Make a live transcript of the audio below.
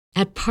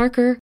At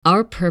Parker,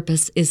 our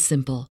purpose is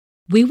simple.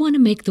 We want to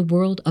make the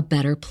world a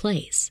better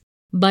place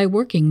by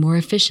working more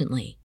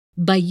efficiently,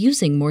 by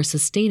using more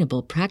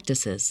sustainable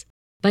practices,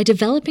 by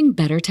developing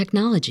better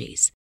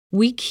technologies.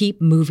 We keep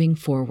moving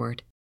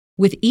forward.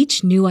 With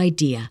each new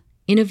idea,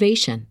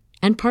 innovation,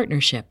 and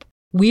partnership,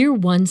 we're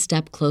one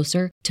step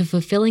closer to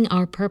fulfilling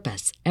our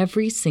purpose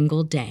every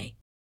single day.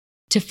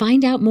 To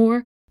find out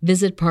more,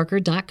 visit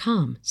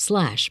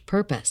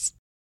parker.com/purpose.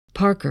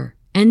 Parker,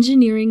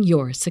 engineering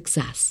your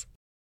success.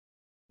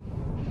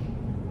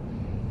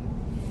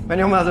 When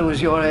your mother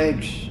was your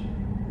age,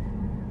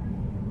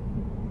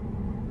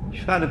 she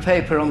found a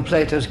paper on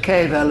Plato's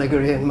cave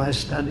allegory in my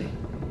study.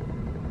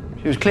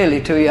 She was clearly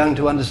too young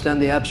to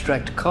understand the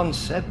abstract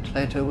concept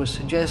Plato was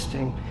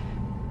suggesting.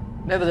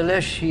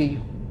 Nevertheless, she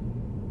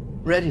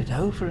read it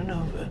over and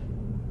over.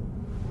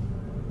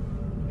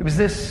 It was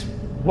this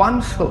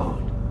one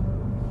thought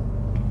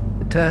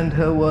that turned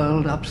her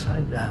world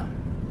upside down.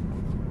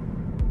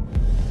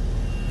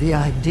 The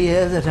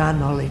idea that our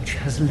knowledge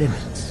has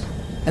limits,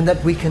 and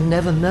that we can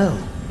never know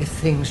if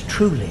things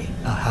truly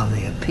are how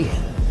they appear.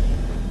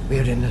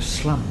 We're in a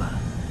slumber,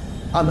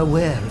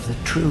 unaware of the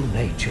true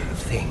nature of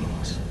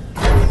things.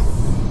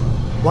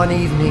 One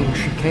evening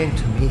she came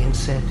to me and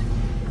said,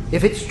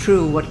 if it's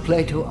true what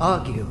Plato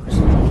argues,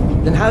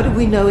 then how do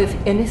we know if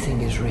anything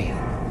is real?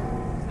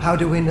 How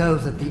do we know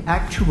that the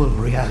actual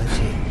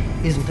reality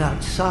isn't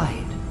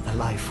outside the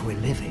life we're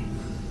living?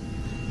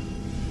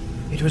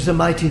 It was a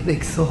mighty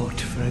big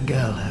thought for a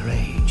girl her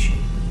age.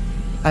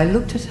 I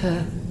looked at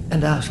her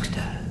and asked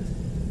her,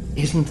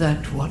 isn't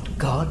that what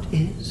God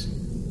is?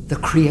 The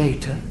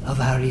creator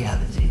of our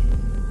reality?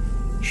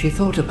 She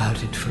thought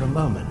about it for a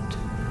moment,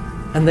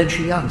 and then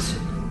she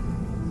answered,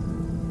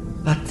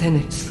 but then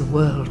it's the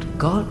world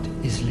God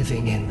is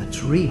living in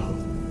that's real.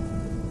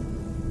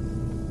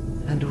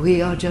 And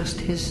we are just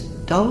his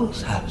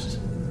doll's house.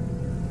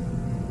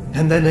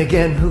 And then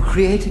again, who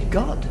created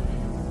God?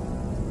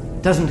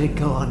 Doesn't it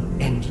go on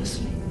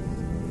endlessly?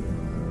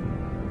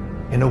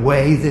 In a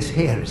way, this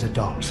here is a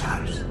doll's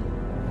house.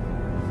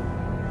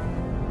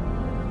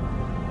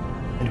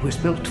 And it was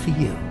built for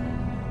you.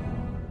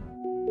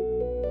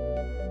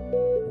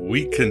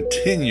 We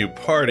continue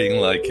partying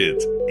like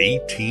it's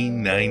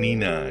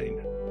 1899.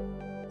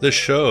 The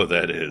show,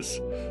 that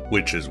is,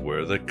 which is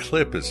where the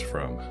clip is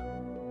from.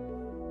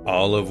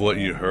 All of what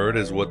you heard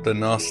is what the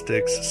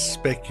Gnostics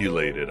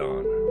speculated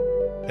on.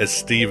 As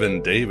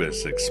Stephen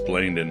Davis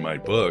explained in my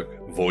book,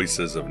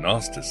 Voices of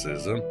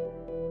Gnosticism,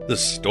 the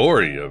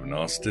story of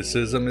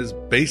Gnosticism is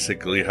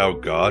basically how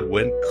God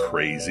went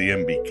crazy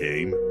and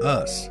became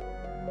us,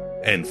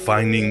 and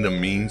finding the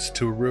means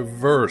to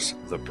reverse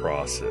the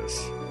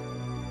process.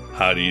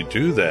 How do you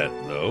do that,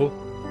 though?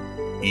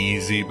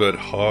 Easy but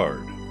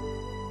hard.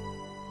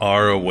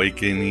 Our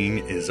awakening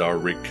is our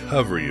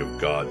recovery of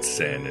God's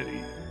sanity.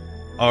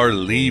 Our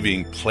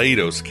leaving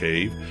Plato's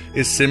cave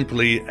is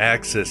simply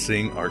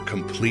accessing our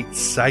complete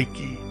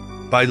psyche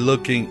by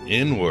looking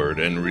inward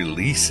and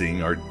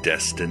releasing our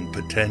destined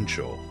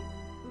potential.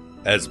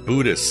 As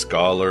Buddhist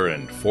scholar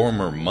and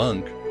former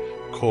monk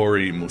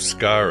Cory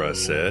Muscara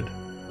said,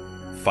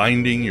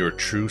 finding your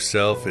true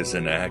self is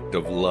an act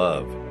of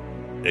love.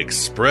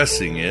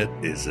 Expressing it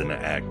is an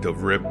act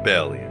of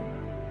rebellion.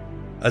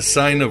 A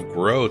sign of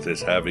growth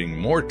is having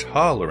more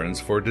tolerance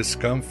for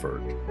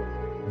discomfort,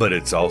 but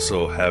it's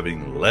also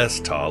having less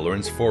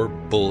tolerance for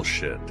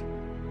bullshit.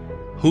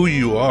 Who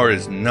you are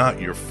is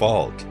not your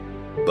fault,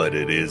 but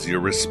it is your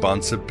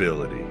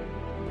responsibility.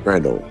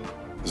 Randall,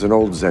 there's an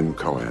old Zen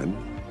koan.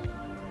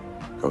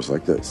 It goes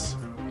like this.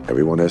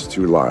 Everyone has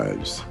two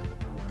lives,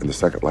 and the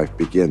second life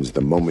begins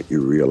the moment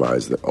you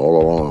realize that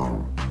all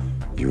along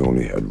you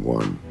only had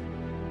one.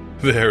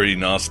 Very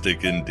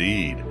Gnostic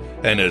indeed,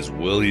 and as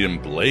William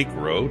Blake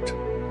wrote,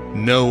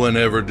 no one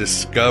ever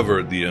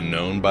discovered the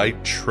unknown by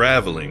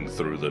traveling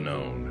through the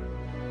known.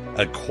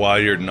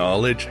 Acquired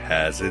knowledge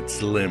has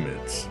its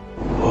limits.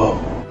 Whoa.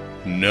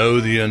 Know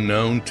the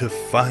unknown to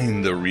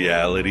find the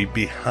reality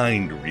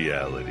behind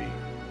reality.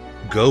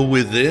 Go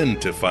within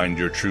to find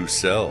your true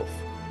self.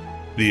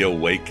 The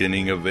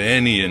awakening of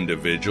any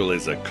individual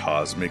is a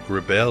cosmic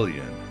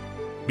rebellion.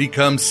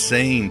 Become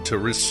sane to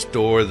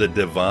restore the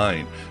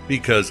divine,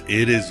 because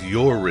it is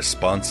your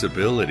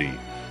responsibility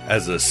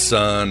as a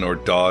son or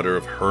daughter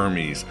of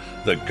Hermes,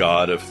 the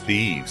god of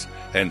thieves,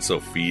 and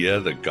Sophia,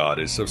 the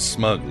goddess of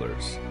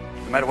smugglers.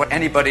 No matter what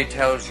anybody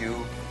tells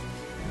you,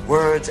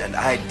 words and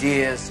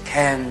ideas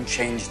can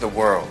change the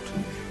world.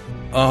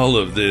 All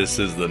of this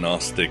is the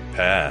Gnostic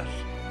path.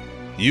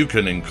 You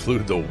can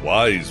include the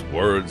wise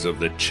words of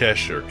the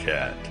Cheshire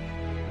Cat.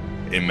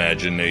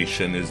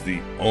 Imagination is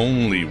the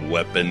only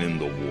weapon in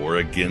the war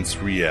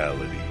against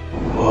reality.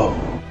 Whoa.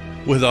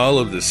 With all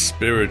of this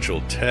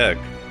spiritual tech,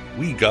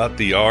 we got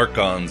the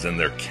Archons and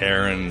their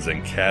Karens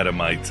and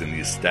Catamites in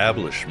the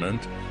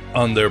establishment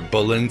on their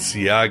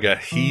Balenciaga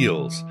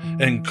heels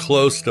and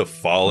close to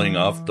falling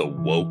off the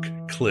woke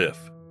cliff.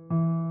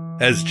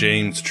 As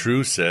James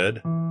True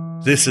said,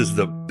 this is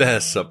the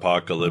best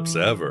apocalypse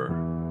ever,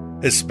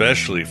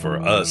 especially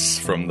for us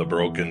from the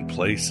broken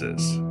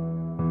places.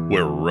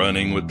 We're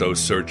running with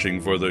those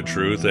searching for the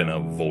truth and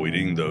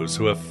avoiding those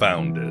who have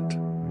found it.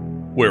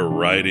 We're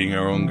writing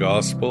our own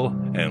gospel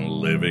and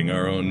living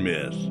our own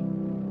myth.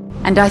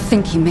 And I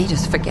think he made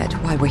us forget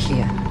why we're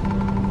here.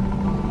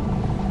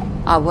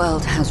 Our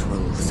world has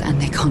rules,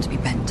 and they can't be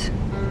bent.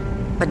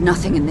 But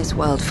nothing in this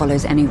world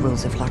follows any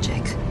rules of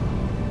logic.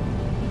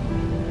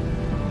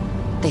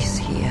 This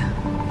here,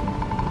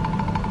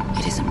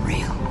 it isn't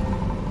real.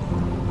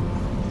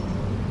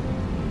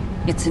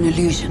 It's an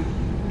illusion,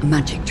 a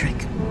magic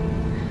trick,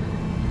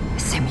 a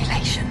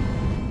simulation.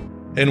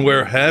 And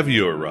where have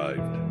you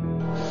arrived?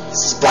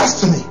 This is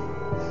blasphemy!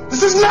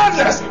 This is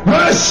madness!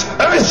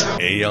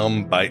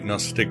 Aeon Byte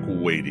Gnostic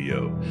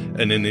Radio,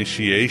 an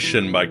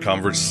initiation by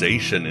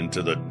conversation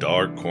into the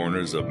dark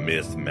corners of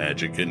myth,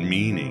 magic, and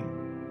meaning.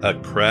 A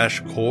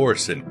crash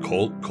course in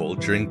cult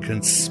culture and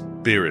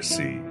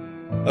conspiracy.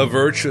 A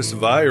virtuous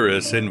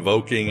virus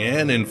invoking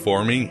and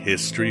informing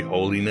history,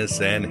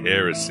 holiness, and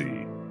heresy.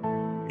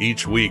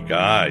 Each week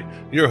I,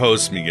 your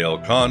host Miguel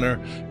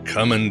Connor,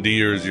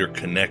 commandeers your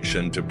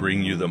connection to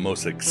bring you the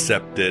most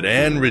accepted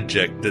and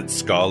rejected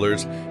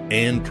scholars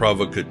and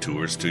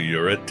provocateurs to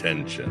your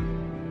attention.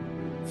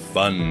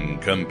 Fun,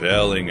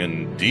 compelling,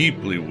 and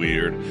deeply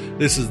weird,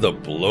 this is the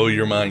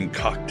blow-your-mind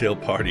cocktail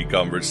party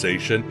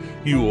conversation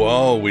you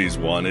always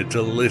wanted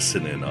to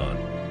listen in on.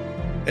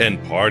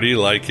 And party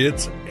like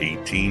it's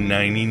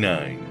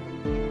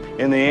 1899.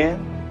 In the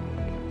end,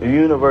 the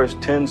universe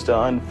tends to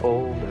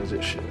unfold as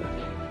it should.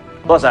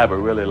 Plus, I have a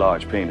really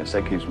large penis.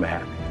 That keeps me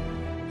happy.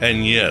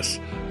 And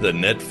yes, the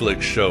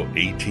Netflix show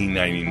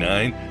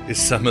 1899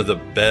 is some of the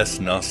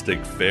best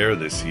Gnostic fare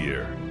this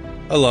year,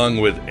 along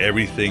with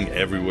Everything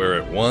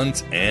Everywhere at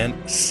Once and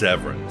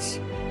Severance.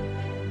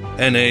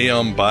 And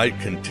Aeon Byte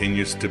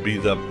continues to be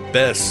the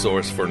best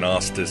source for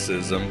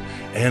Gnosticism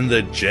and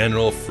the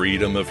general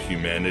freedom of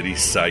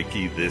humanity's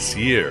psyche this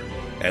year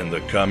and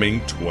the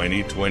coming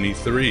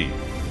 2023.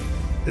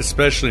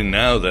 Especially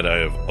now that I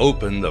have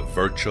opened the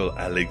virtual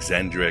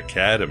Alexandria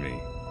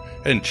Academy.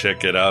 And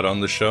check it out on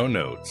the show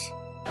notes.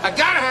 I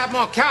gotta have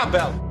more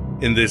cowbell!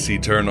 In this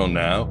Eternal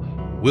Now,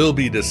 we'll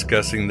be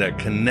discussing that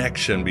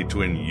connection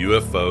between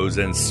UFOs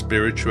and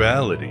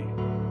spirituality,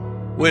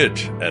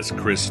 which, as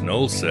Chris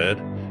Knoll said,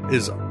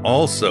 is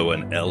also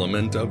an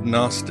element of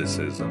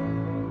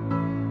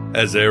Gnosticism.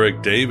 As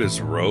Eric Davis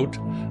wrote,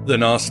 the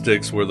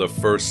Gnostics were the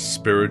first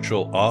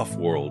spiritual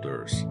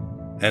off-worlders,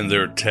 and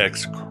their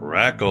texts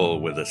crackle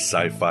with a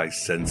sci-fi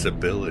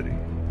sensibility.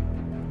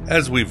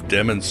 As we've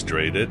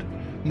demonstrated,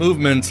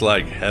 movements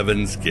like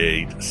Heaven's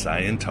Gate,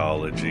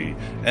 Scientology,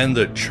 and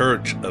the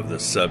Church of the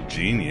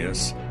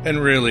Subgenius,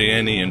 and really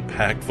any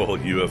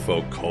impactful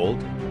UFO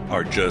cult,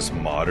 are just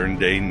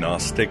modern-day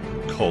Gnostic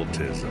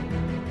cultism.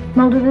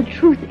 Mulder, the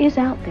truth is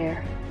out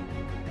there,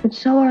 but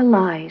so are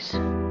lies.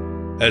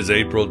 As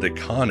April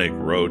DeConnick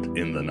wrote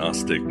in the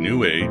Gnostic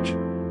New Age,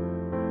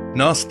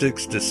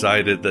 Gnostics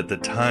decided that the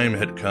time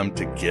had come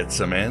to get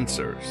some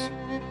answers.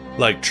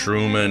 Like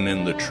Truman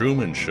in The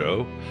Truman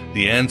Show,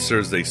 the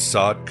answers they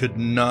sought could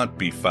not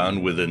be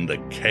found within the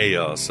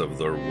chaos of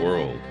their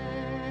world.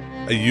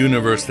 A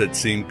universe that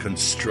seemed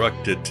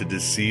constructed to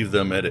deceive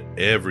them at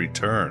every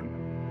turn.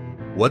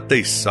 What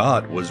they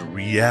sought was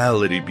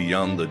reality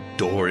beyond the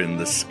door in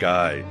the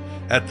sky,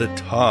 at the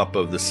top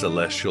of the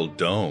celestial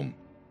dome,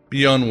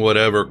 beyond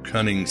whatever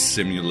cunning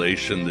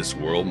simulation this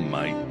world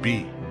might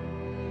be.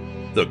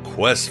 The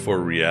quest for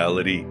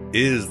reality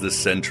is the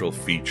central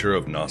feature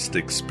of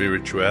Gnostic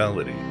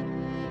spirituality.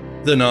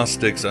 The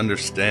Gnostics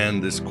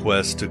understand this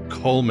quest to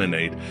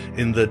culminate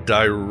in the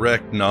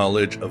direct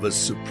knowledge of a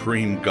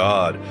supreme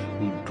God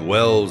who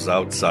dwells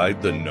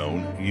outside the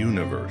known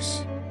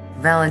universe.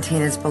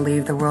 Valentinus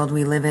believed the world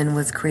we live in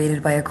was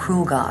created by a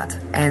cruel god,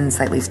 and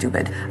slightly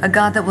stupid. A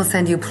god that will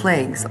send you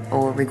plagues,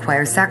 or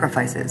requires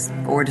sacrifices,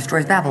 or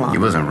destroys Babylon. He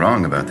wasn't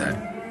wrong about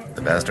that.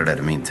 The bastard had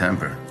a mean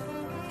temper.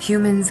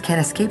 Humans can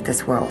escape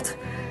this world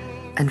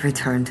and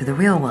return to the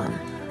real one,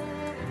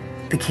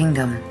 the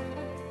kingdom.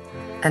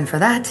 And for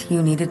that,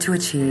 you needed to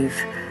achieve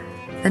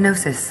the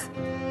Gnosis.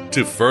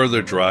 To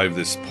further drive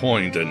this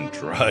point and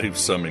drive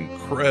some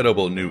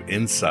incredible new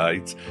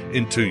insights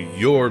into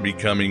your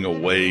becoming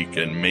awake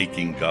and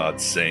making God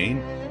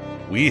sane,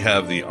 we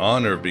have the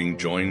honor of being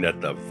joined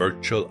at the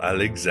virtual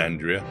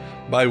Alexandria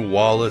by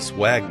Wallace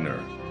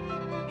Wagner.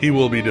 He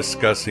will be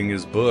discussing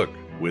his book,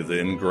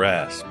 Within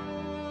Grasp,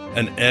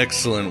 an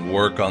excellent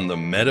work on the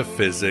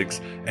metaphysics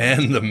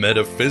and the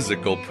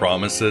metaphysical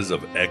promises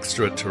of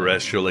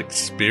extraterrestrial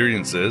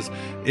experiences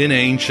in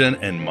ancient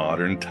and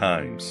modern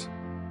times.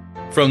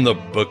 From the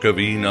Book of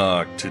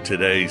Enoch to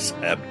today's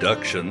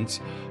abductions,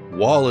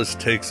 Wallace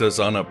takes us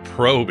on a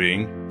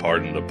probing,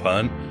 pardon the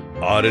pun,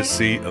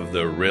 odyssey of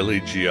the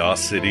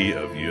religiosity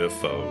of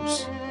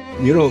UFOs.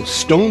 You know,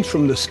 stones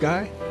from the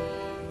sky,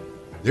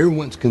 they're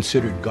once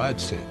considered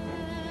God-sent,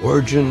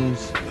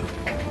 origins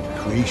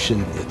of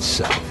creation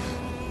itself.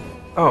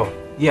 Oh,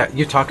 yeah,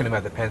 you're talking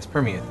about the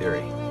panspermia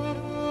theory.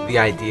 The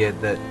idea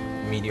that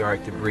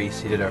meteoric debris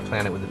seeded our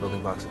planet with the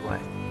building blocks of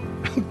life.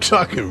 I'm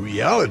talking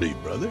reality,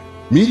 brother.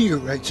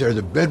 Meteorites are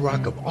the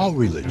bedrock of all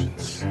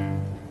religions.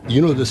 You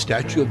know the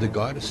statue of the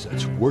goddess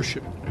that's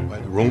worshipped by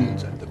the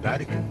Romans at the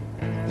Vatican?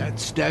 That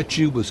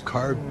statue was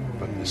carved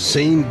from the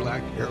same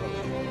black herald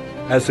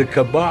as the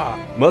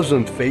Kaaba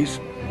Muslims face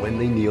when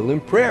they kneel in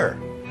prayer.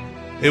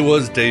 It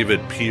was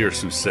David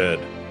Pierce who said,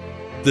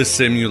 "The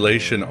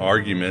simulation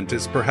argument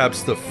is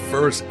perhaps the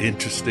first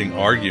interesting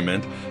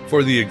argument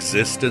for the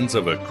existence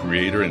of a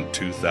creator in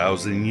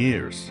 2,000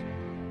 years."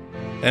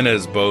 And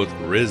as both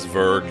Riz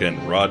Verk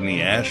and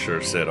Rodney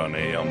Asher said on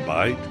Aeon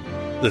Byte,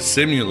 the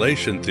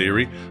simulation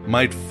theory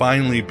might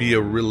finally be a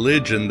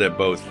religion that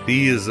both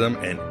theism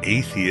and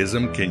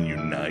atheism can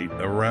unite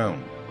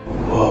around.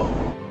 Whoa.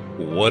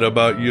 What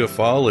about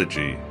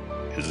ufology?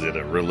 Is it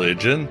a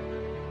religion?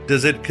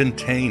 Does it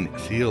contain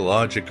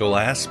theological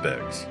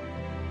aspects?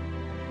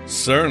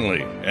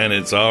 Certainly, and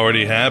it's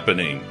already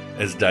happening,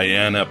 as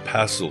Diana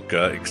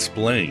Pasulka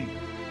explained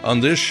on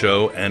this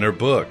show and her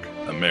book,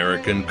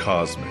 American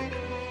Cosmic.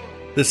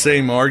 The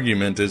same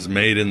argument is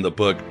made in the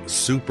book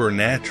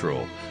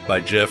Supernatural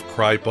by Jeff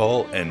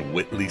Kripal and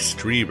Whitley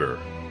Strieber,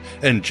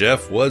 and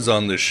Jeff was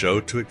on the show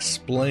to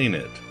explain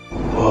it.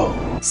 Whoa.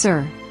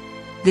 Sir,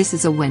 this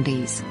is a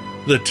Wendy's.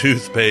 The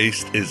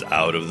toothpaste is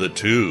out of the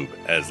tube,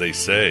 as they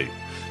say,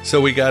 so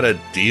we gotta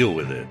deal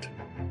with it.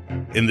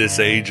 In this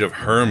age of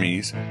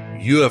Hermes,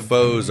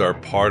 UFOs are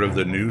part of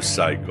the news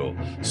cycle,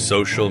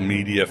 social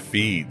media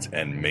feeds,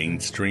 and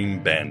mainstream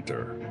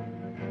banter.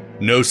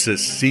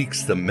 Gnosis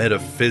seeks the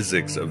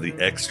metaphysics of the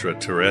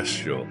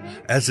extraterrestrial,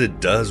 as it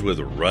does with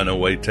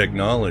runaway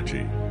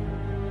technology.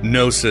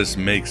 Gnosis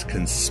makes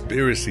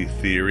conspiracy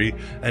theory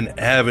an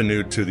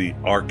avenue to the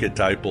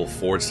archetypal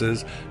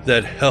forces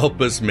that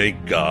help us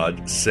make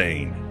God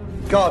sane.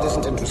 God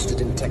isn't interested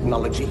in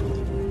technology.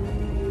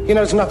 He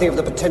knows nothing of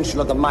the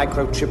potential of the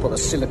microchip or the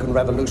silicon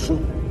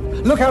revolution.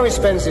 Look how he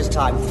spends his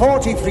time.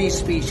 43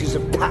 species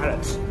of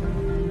parrots.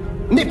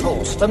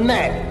 Nipples for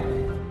men.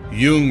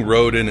 Jung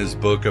wrote in his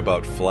book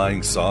about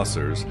flying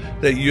saucers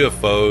that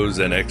UFOs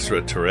and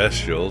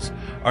extraterrestrials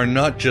are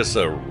not just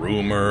a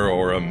rumor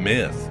or a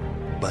myth,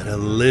 but a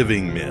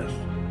living myth.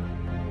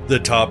 The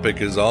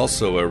topic is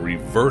also a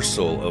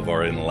reversal of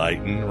our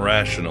enlightened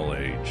rational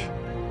age.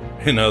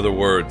 In other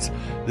words,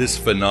 this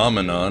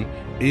phenomenon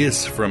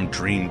is from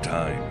dream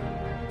time,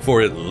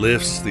 for it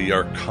lifts the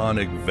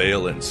archonic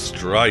veil and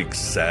strikes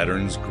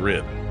Saturn's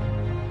grip.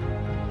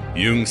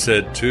 Jung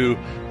said, too,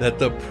 that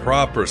the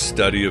proper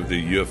study of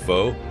the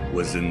UFO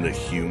was in the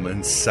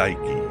human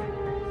psyche.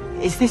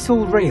 Is this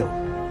all real?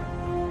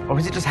 Or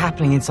is it just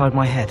happening inside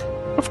my head?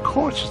 Of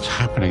course it's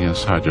happening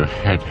inside your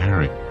head,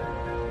 Harry.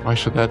 Why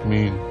should that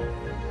mean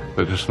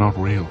that it's not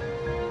real?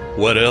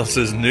 What else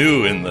is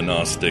new in the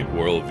Gnostic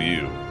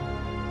worldview?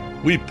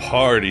 We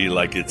party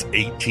like it's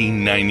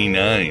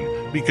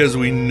 1899 because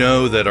we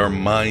know that our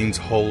minds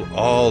hold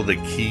all the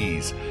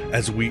keys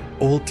as we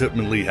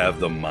ultimately have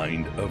the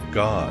mind of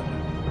God.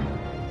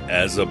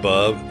 As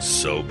above,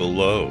 so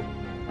below.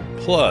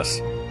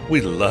 Plus, we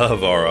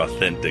love our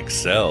authentic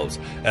selves,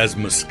 as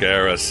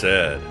Muscara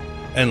said,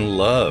 and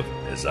love,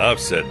 as I've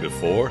said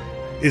before,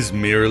 is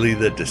merely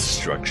the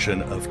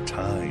destruction of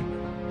time.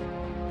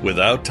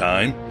 Without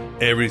time,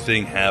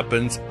 everything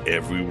happens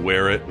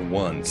everywhere at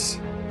once.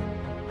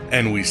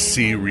 And we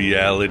see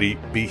reality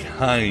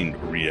behind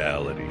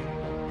reality.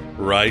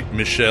 Right,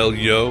 Michelle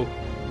Yeoh?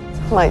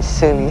 My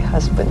silly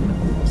husband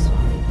is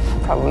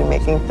probably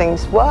making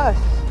things worse.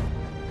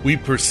 We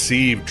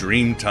perceive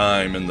dream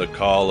time and the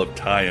call of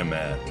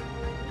Tiamat.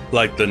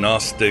 Like the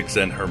Gnostics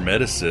and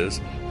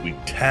Hermeticists, we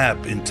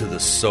tap into the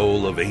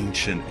soul of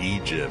ancient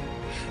Egypt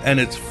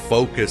and its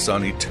focus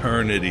on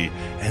eternity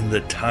and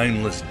the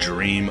timeless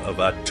dream of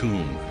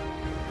Atum.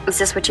 Is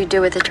this what you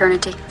do with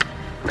eternity?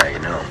 Now you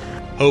know.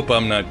 Hope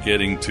I'm not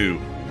getting too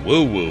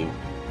woo-woo,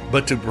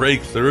 but to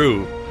break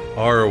through,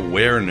 our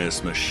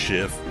awareness must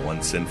shift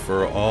once and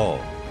for all.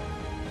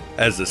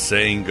 As the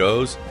saying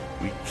goes,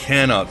 we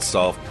cannot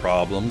solve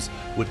problems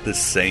with the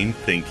same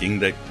thinking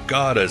that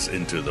got us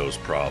into those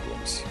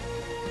problems.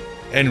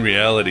 And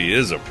reality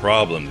is a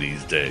problem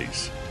these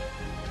days.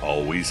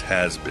 Always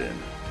has been.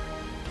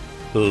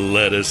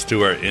 Led us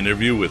to our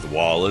interview with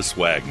Wallace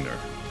Wagner.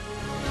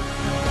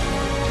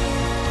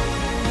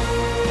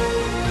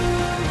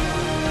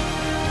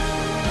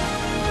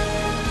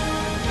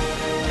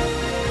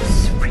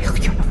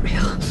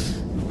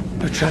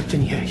 You're trapped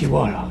in here, you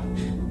all are.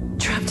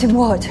 Trapped in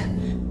what?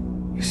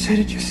 You said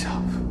it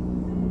yourself.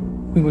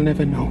 We will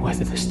never know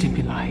whether the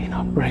stimuli in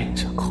our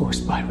brains are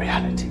caused by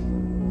reality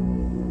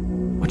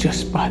or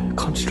just by the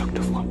construct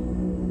of one.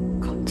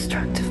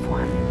 Construct of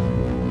one?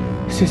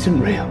 This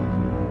isn't real.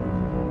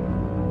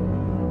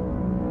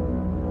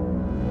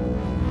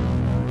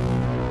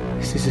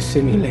 This is a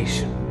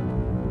simulation.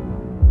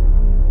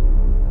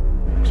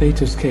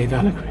 Plato's cave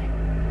allegory.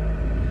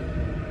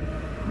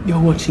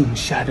 You're watching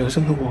shadows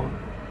on the wall,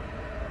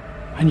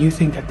 and you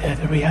think that they're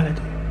the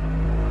reality.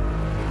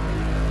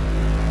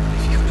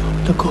 If you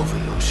could look over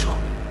your shoulder,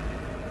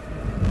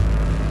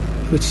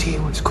 you would see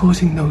what's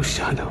causing those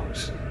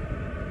shadows.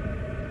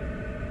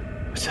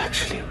 It's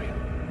actually real.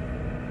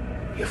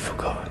 You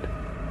forgot.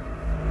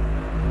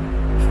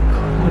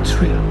 it's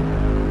real.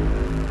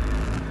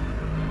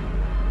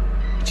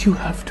 But you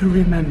have to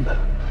remember.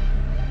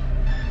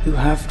 You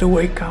have to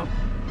wake up.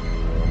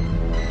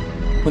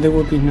 Or there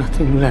will be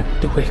nothing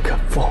left to wake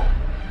up for.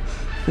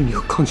 And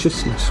your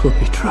consciousness will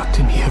be trapped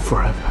in here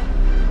forever.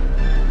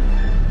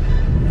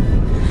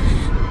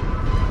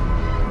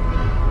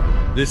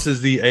 This is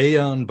the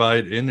Aeon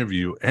Byte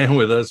interview, and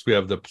with us we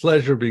have the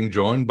pleasure of being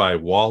joined by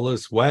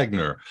Wallace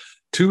Wagner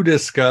to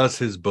discuss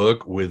his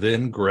book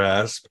Within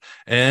Grasp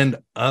and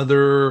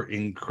other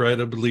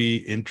incredibly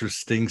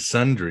interesting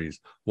sundries.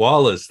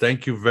 Wallace,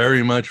 thank you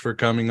very much for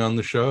coming on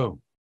the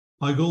show.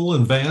 Michael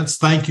and Vance,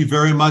 thank you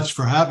very much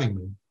for having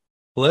me.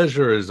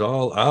 Pleasure is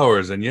all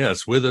ours, and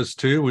yes, with us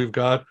too, we've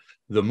got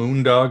the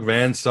Moondog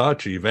Vance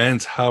Sachi.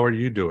 Vance, how are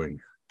you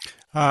doing?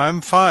 I'm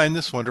fine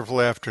this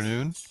wonderful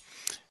afternoon.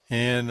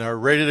 And are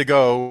ready to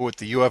go with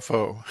the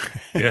UFO.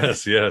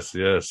 Yes.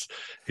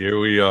 Here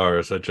we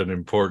are, such an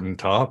important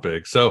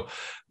topic. So,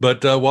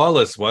 but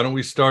Wallace, why don't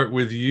we start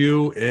with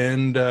you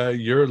and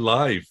your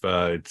life?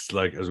 It's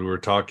like, as we were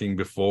talking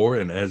before,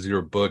 and as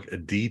your book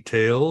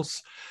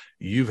details,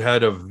 you've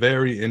had a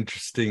very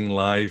interesting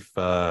life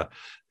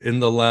in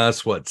the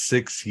last,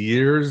 6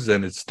 years?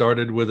 And it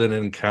started with an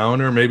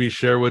encounter. Maybe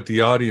share with the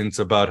audience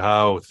about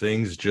how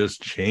things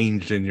just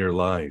changed in your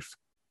life.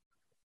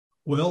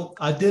 Well,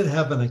 I did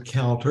have an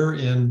encounter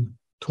in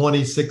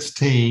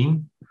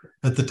 2016.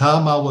 At the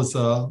time, I was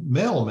a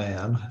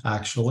mailman,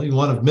 actually,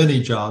 one of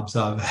many jobs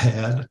I've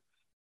had.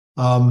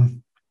 I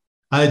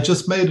had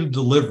just made a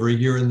delivery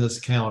here in this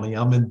county.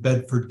 I'm in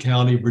Bedford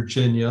County,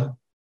 Virginia,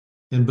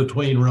 in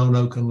between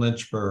Roanoke and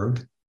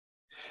Lynchburg.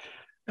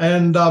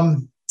 And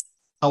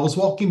I was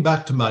walking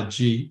back to my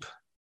Jeep,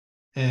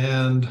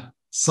 and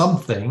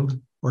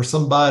something or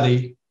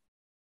somebody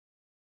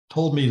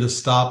told me to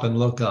stop and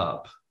look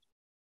up.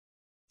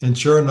 And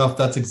sure enough,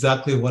 that's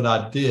exactly what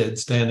I did,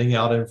 standing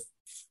out in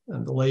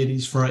the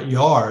lady's front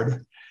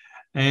yard.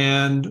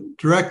 And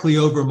directly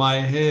over my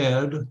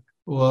head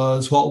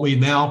was what we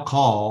now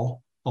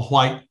call a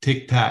white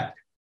Tic Tac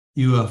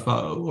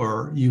UFO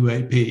or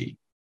UAP.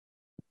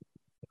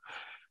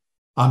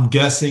 I'm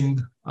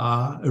guessing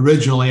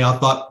originally I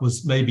thought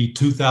was maybe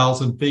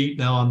 2,000 feet.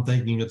 Now I'm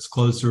thinking it's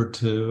closer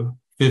to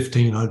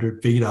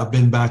 1,500 feet. I've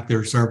been back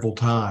there several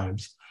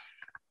times.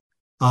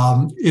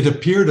 It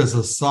appeared as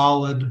a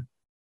solid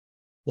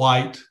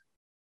white,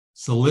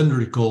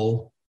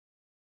 cylindrical,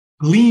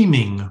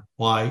 gleaming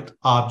white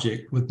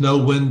object with no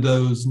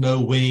windows,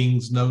 no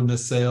wings, no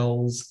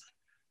nacelles,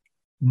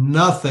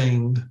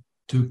 nothing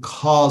to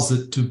cause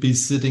it to be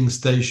sitting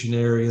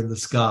stationary in the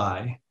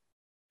sky.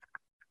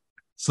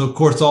 So, of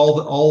course,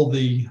 all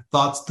the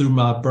thoughts through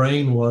my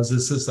brain was,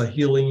 is this a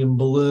helium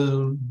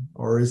balloon?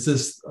 Or is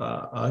this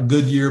a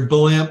Goodyear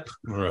blimp?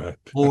 Right.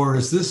 Or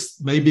is this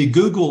maybe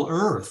Google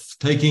Earth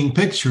taking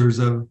pictures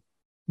of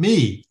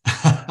me?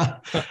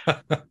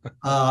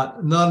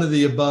 None of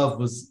the above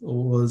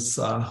was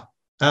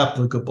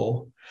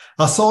applicable.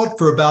 I saw it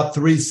for about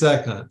 3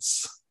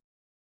 seconds,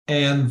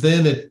 and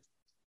then it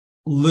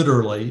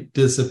literally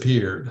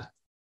disappeared.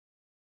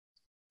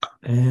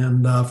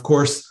 And of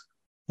course,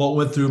 what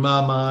went through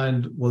my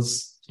mind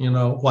was,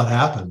 what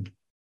happened?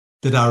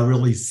 Did I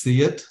really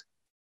see it?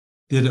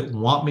 Did it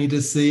want me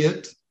to see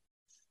it?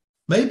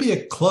 Maybe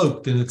it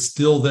cloaked and it's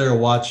still there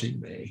watching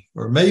me.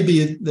 Or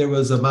maybe there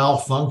was a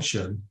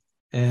malfunction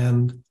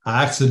and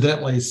I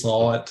accidentally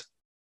saw it,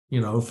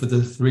 for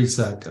the 3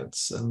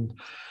 seconds. And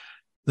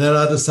then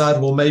I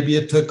decided, well, maybe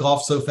it took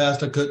off so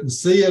fast I couldn't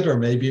see it, or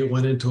maybe it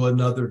went into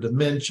another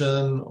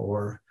dimension,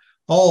 or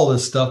all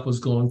this stuff was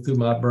going through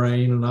my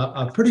brain. And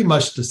I pretty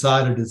much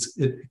decided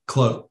it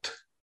cloaked.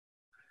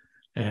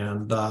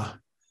 And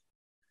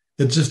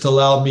it just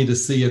allowed me to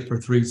see it for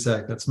 3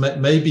 seconds.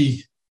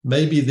 Maybe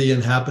the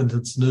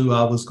inhabitants knew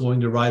I was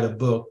going to write a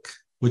book,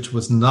 which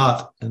was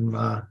not in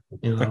my,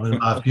 in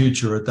my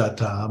future at that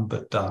time.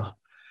 But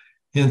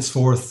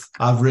henceforth,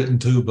 I've written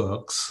 2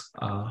 books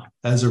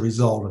as a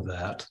result of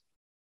that.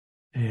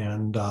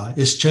 And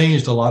it's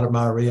changed a lot of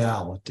my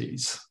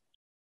realities.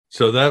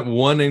 So that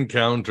one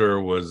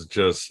encounter was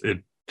just,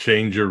 it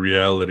changed your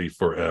reality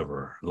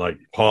forever. Like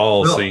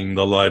Paul seeing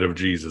the light of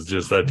Jesus,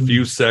 just that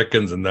few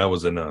seconds, and that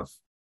was enough.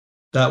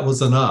 That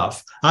was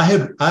enough. I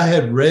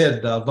had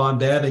read von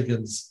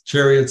Daniken's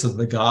Chariots of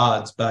the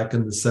Gods back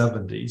in the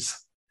 70s.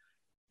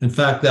 In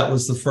fact, that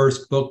was the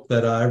first book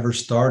that I ever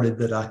started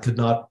that I could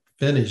not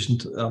finish.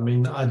 I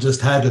mean, I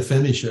just had to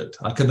finish it.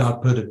 I could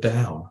not put it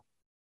down.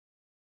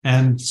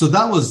 And so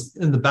that was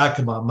in the back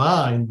of my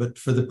mind. But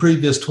for the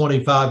previous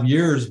 25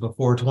 years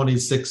before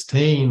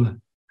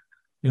 2016,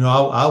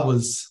 I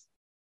was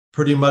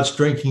pretty much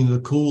drinking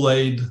the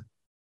Kool-Aid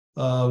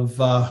of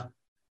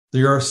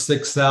the Earth's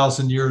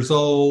 6,000 years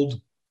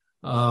old,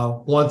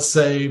 once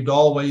saved,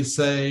 always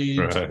saved.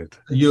 Right.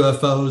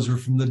 UFOs are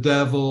from the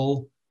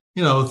devil,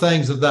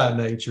 things of that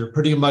nature,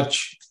 pretty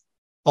much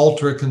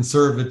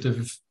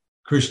ultra-conservative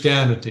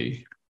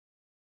Christianity.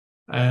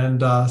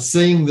 And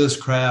seeing this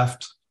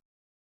craft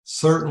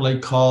certainly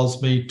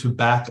caused me to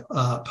back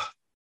up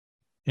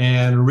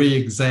and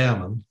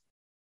re-examine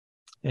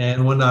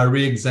And when I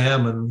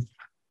re-examined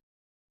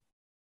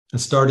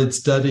and started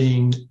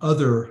studying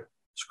other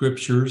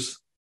scriptures,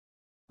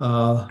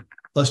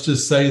 let's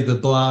just say the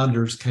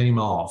blinders came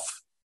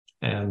off.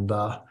 And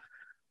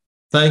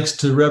thanks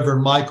to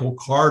Reverend Michael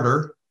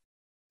Carter,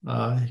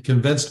 he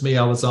convinced me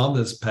I was on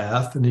this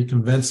path, and he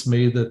convinced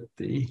me that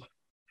the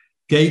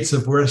gates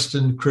of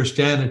Western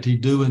Christianity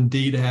do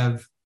indeed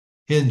have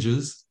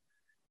hinges.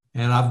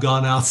 And I've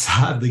gone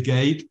outside the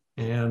gate,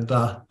 and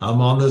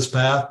I'm on this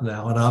path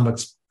now,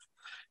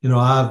 and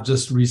I've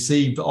just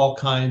received all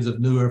kinds of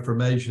new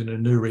information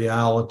and new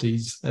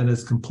realities, and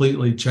it's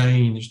completely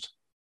changed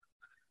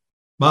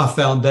my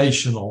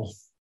foundational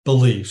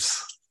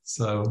beliefs.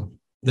 So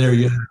there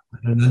you have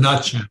it in a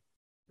nutshell.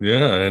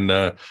 Yeah,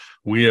 and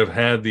we have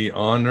had the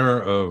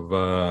honor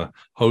of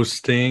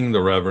hosting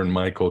the Reverend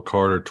Michael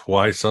Carter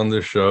twice on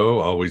the show.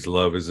 Always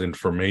love his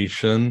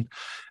information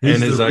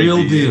and his real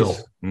ideas. Deal.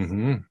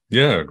 Mm-hmm.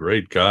 Yeah,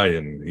 great guy,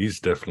 and he's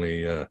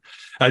definitely.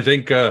 I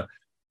think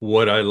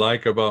what I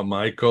like about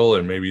Michael,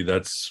 and maybe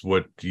that's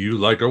what you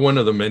like, or one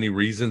of the many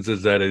reasons,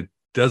 is that it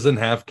doesn't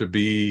have to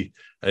be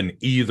an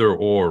either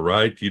or,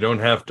 right? You don't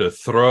have to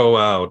throw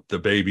out the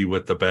baby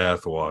with the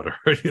bathwater.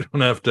 You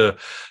don't have to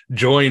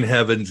join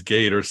Heaven's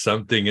Gate or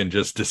something and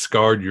just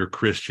discard your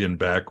Christian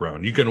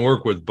background. You can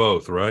work with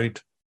both, right?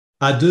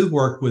 I do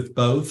work with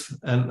both.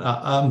 And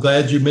I'm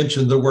glad you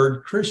mentioned the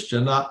word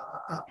Christian.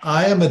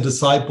 I am a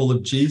disciple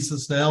of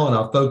Jesus now, and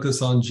I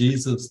focus on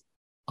Jesus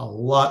a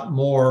lot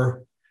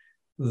more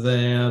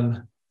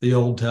than the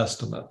Old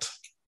Testament.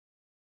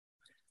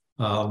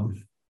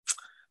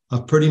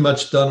 I've pretty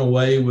much done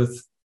away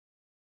with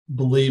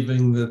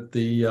believing that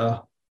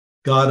the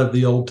God of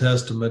the Old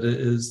Testament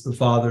is the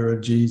Father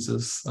of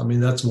Jesus. I mean,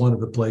 that's one of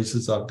the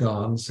places I've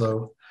gone.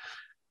 So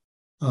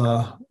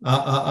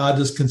I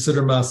just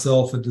consider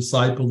myself a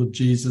disciple of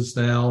Jesus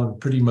now,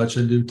 and pretty much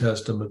a New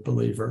Testament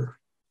believer.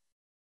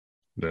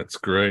 That's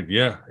great.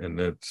 Yeah. And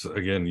that's,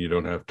 again, you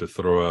don't have to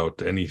throw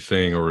out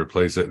anything or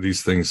replace it.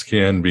 These things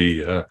can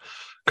be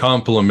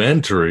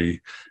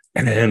complementary.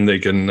 And they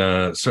can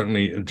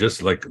certainly,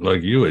 just like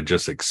you, it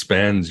just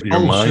expands your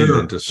mind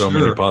into so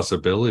many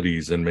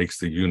possibilities and makes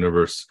the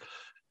universe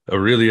a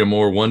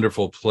more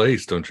wonderful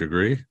place. Don't you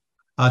agree?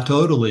 I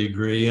totally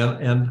agree.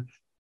 And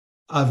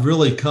I've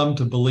really come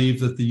to believe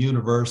that the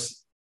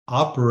universe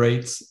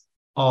operates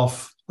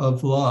off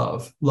of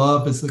love.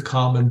 Love is the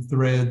common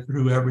thread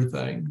through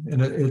everything.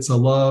 And it's a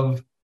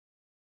love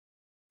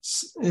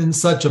in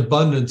such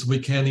abundance we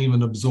can't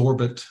even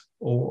absorb it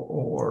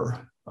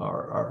or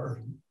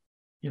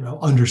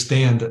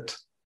understand it.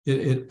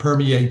 It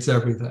permeates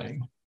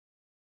everything.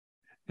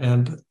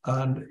 And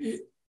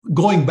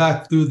going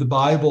back through the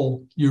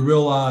Bible, you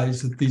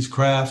realize that these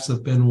crafts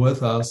have been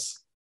with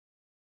us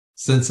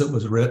since it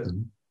was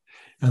written.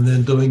 And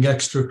then doing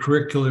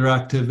extracurricular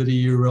activity,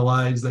 you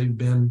realize they've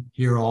been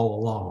here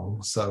all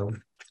along. So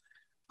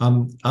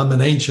I'm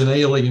an ancient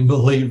alien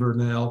believer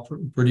now,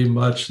 pretty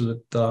much,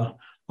 that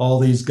all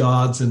these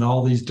gods and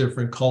all these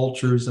different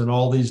cultures and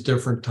all these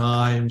different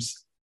times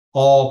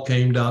all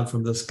came down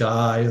from the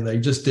sky, and they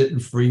just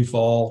didn't free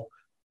fall.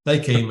 They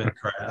came in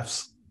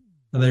crafts,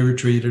 and they were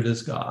treated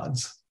as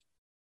gods.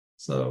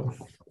 So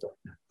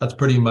that's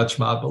pretty much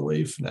my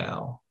belief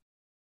now.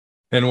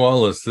 And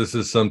Wallace, this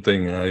is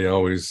something I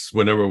always,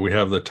 whenever we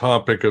have the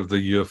topic of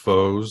the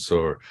UFOs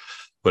or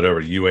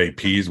whatever,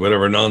 UAPs,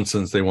 whatever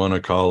nonsense they want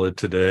to call it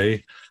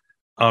today,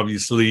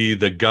 obviously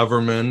the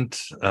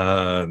government,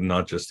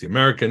 not just the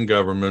American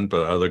government,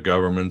 but other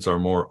governments are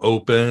more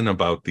open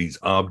about these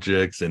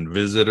objects and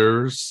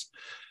visitors.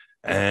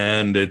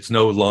 And it's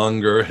no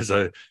longer,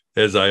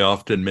 as I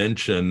often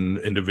mention,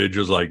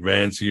 individuals like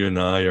Vance, you and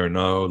I are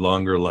no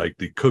longer like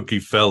the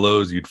cookie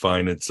fellows you'd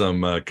find at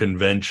some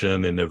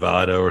convention in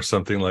Nevada or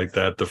something like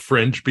that. The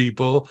French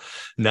people,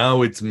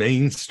 now it's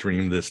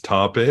mainstream, this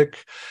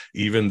topic,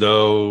 even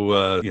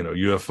though,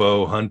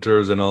 UFO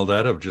hunters and all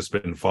that have just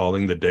been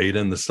following the data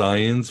and the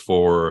science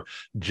for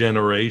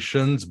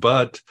generations.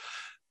 But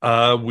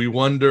we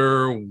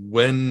wonder,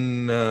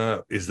 when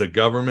is the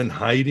government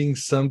hiding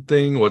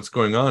something? What's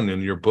going on?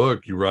 In your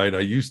book, you write,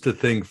 I used to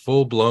think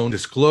full-blown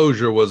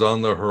disclosure was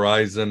on the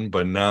horizon,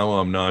 but now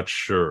I'm not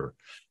sure.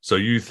 So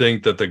you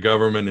think that the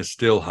government is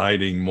still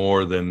hiding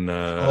more than...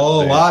 I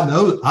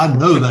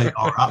know they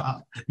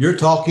are. You're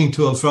talking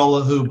to a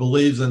fellow who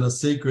believes in a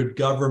secret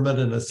government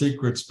and a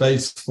secret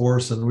space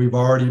force, and we've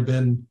already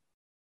been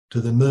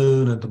to the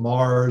moon and to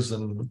Mars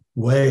and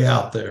way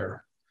out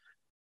there.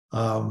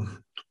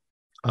 I'm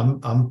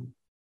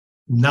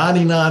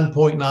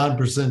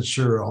 99.9%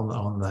 sure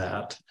on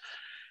that.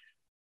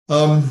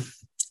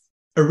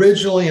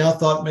 Originally, I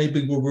thought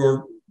maybe we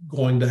were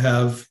going to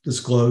have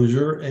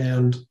disclosure,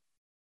 and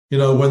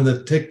when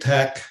the Tic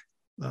Tac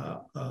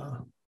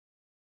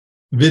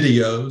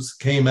videos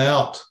came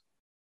out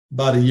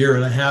about a year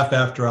and a half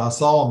after I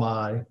saw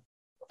my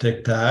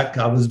Tic Tac,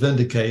 I was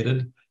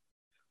vindicated.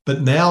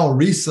 But now,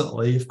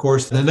 recently, of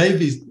course, the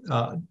Navy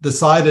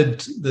decided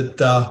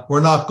that we're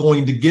not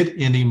going to get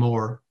any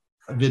more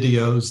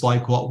videos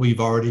like what we've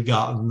already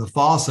gotten. The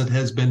faucet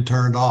has been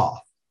turned off.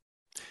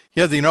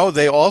 Yeah,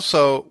 they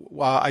also,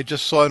 I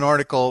just saw an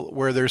article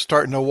where they're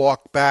starting to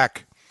walk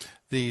back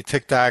the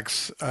Tic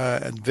Tacs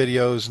and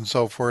videos and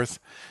so forth.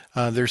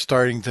 They're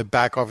starting to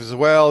back off as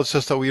well. It's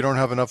just that we don't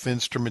have enough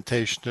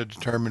instrumentation to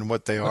determine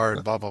what they are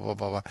and blah, blah, blah,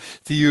 blah, blah.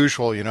 The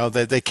usual,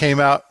 they came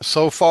out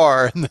so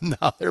far and then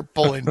now they're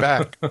pulling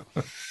back.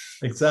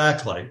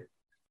 Exactly.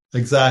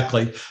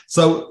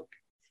 So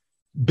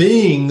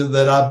being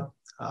that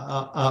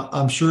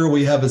I'm sure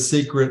we have a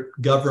secret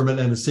government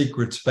and a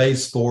secret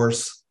space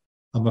force,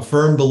 I'm a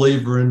firm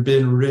believer in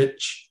Ben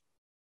Rich,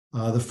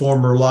 the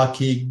former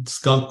Lockheed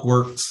Skunk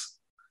Works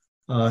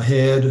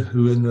head,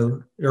 who in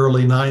the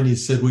early 90s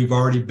said we've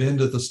already been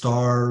to the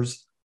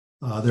stars.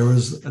 There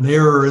was an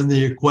error in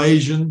the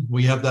equation.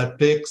 We have that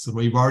fixed, and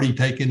we've already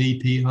taken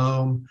ET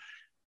home.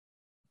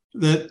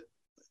 That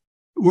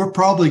we're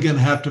probably going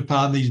to have to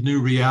find these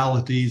new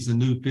realities and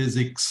new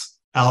physics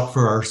out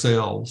for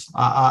ourselves.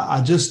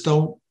 I just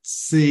don't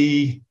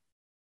see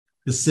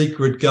the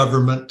secret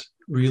government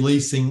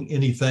releasing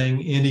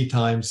anything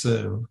anytime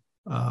soon.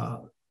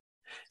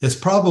 It's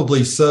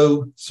probably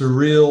so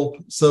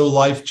surreal, so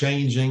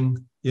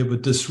life-changing, it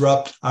would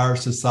disrupt our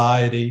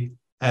society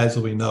as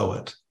we know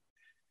it.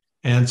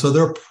 And so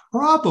they're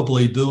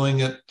probably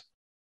doing it,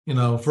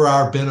 for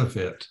our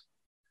benefit.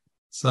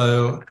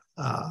 So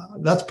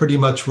that's pretty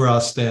much where I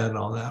stand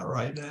on that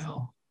right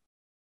now.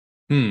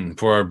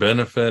 For our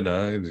benefit?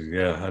 I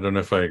don't know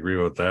if I agree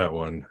with that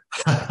one.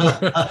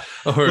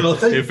 Or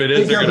if it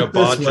is, they're going to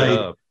botch it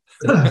up.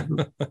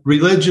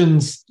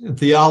 Religions and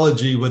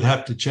theology would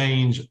have to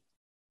change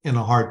in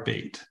a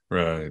heartbeat.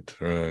 Right.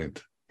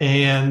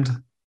 And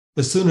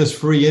as soon as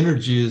free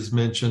energy is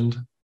mentioned,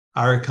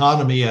 our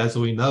economy as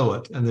we know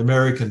it and the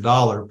American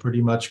dollar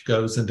pretty much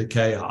goes into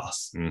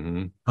chaos.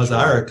 Because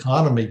our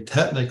economy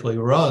technically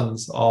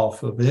runs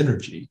off of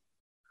energy.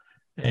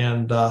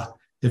 And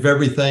if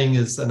everything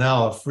is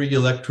now a free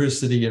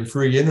electricity and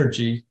free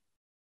energy,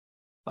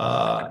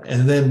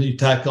 and then you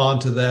tack on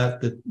to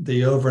that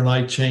the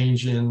overnight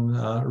change in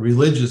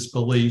religious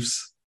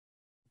beliefs,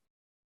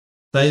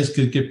 things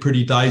could get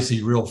pretty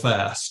dicey real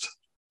fast.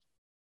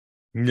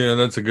 Yeah,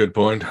 that's a good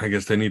point. I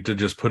guess they need to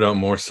just put out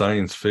more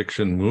science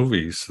fiction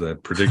movies,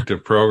 that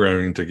predictive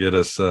programming, to get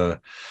us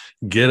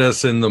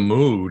in the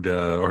mood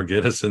or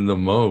get us in the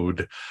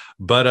mode.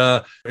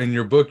 But in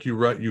your book, you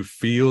write you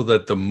feel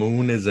that the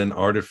moon is an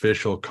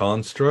artificial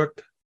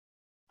construct.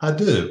 I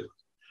do.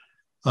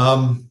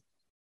 Some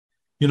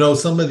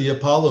of the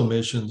Apollo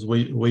missions,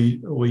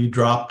 we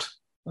dropped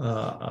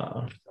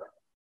a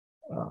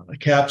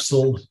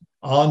capsule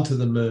onto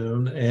the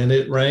moon, and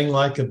it rang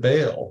like a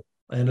bell,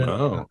 and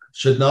it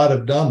should not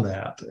have done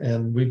that.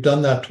 And we've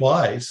done that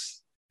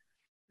twice.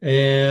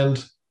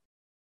 And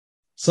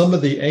some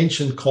of the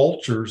ancient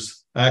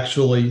cultures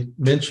actually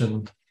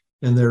mentioned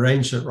in their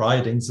ancient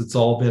writings, it's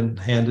all been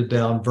handed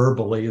down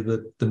verbally,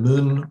 that the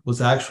moon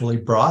was actually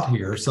brought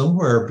here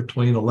somewhere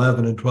between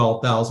 11 and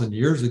 12,000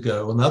 years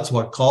ago, and that's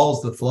what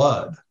caused the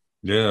flood.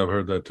 Yeah, I've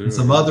heard that too. And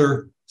some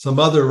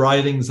other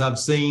writings I've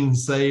seen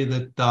say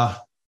that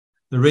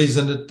the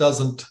reason it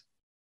doesn't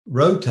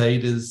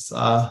rotate is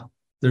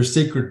there's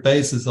secret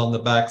bases on the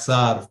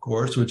backside, of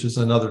course, which is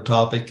another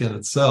topic in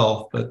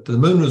itself. But the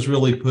moon was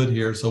really put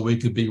here so we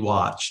could be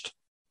watched.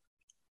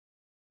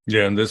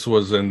 Yeah, and it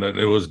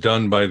was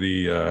done by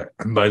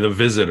the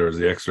visitors,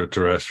 the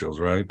extraterrestrials,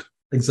 right?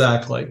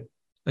 Exactly.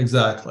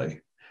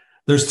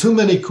 There's too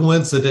many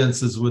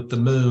coincidences with the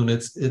moon.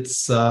 It's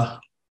an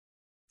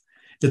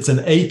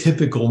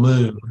atypical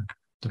moon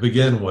to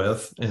begin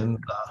with, and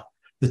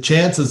the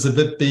chances of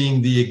it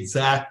being the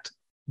exact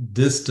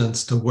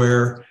distance to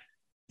where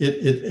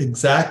it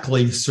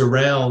exactly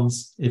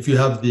surrounds, if you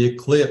have the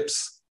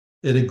eclipse,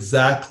 it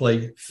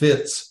exactly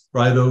fits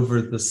right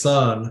over the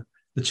sun.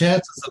 The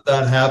chances of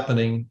that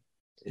happening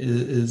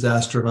is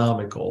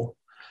astronomical.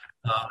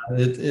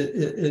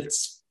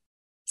 It's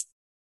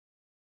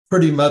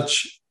pretty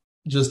much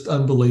just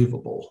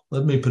unbelievable.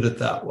 Let me put it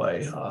that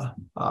way.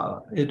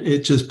 It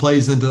just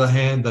plays into the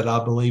hand that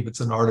I believe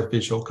it's an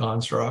artificial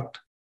construct.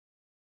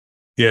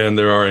 Yeah, and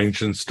there are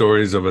ancient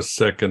stories of a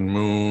second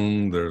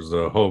moon. There's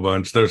a whole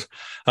bunch. I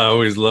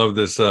always love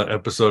this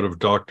episode of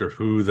Doctor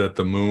Who that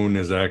the moon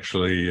is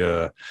actually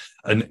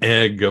an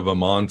egg of a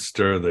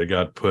monster that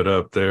got put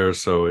up there.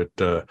 So it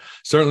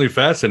certainly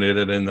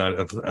fascinated. And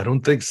I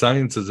don't think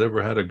science has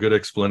ever had a good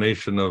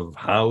explanation of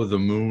how the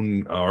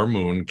moon, our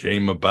moon,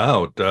 came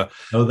about.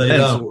 No, they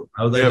don't.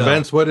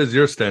 Vince, what is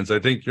your stance? I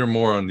think you're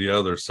more on the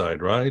other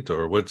side, right?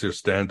 Or what's your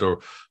stance, or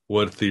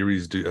what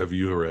theories have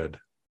you read?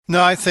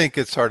 No, I think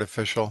it's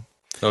artificial.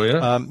 Oh,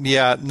 yeah?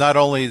 Yeah, not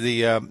only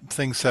the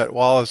things that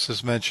Wallace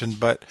has mentioned,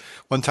 but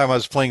one time I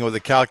was playing with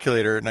a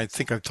calculator, and I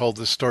think I've told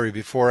this story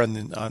before on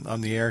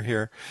the air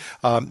here.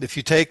 If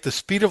you take the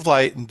speed of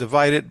light and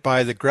divide it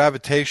by the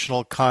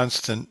gravitational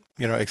constant,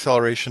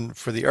 acceleration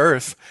for the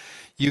Earth,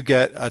 you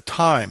get a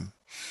time.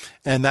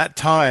 And that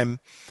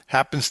time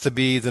happens to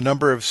be the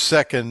number of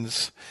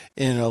seconds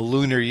in a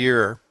lunar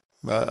year,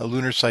 a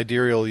lunar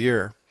sidereal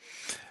year.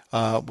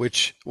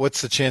 which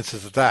what's the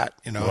chances of that?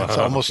 You know, it's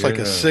Wow, almost like a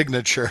yeah.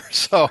 signature.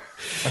 So,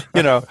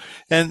 you know,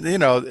 and you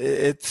know,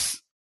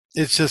 it's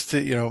just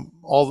that, you know,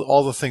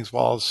 all the things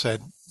Wallace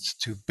said. It's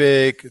too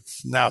big.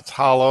 It's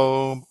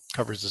hollow.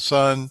 Covers the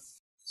sun.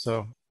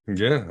 So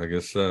Yeah, I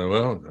guess.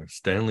 Well,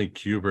 Stanley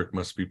Kubrick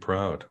must be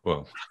proud.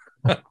 Well,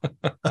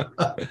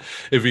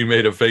 if he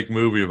made a fake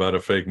movie about a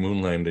fake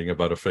moon landing,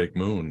 about a fake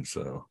moon.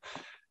 So,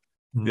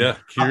 yeah,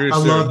 curious. I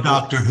love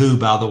Doctor Who,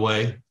 by the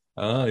way.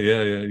 Ah,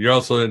 yeah. You're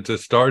also into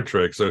Star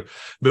Trek. So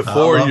I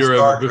love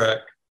Star Trek.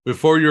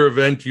 Before your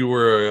event, you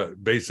were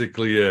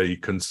basically a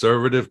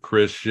conservative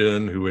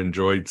Christian who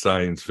enjoyed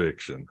science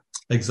fiction.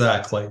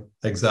 Exactly.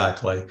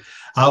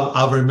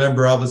 I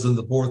remember I was in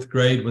the 4th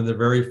grade when the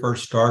very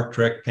first Star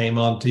Trek came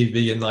on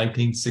TV in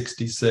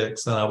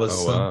 1966, and I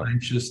was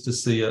anxious to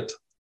see it.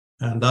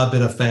 And I've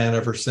been a fan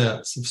ever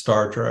since of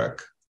Star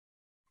Trek.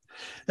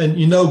 And,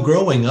 you know,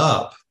 growing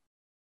up,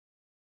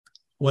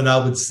 when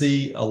I would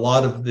see a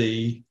lot of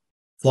the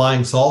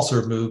flying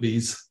saucer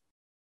movies,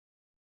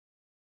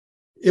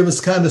 it was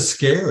kind of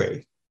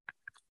scary.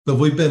 But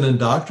we've been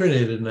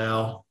indoctrinated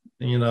now,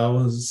 you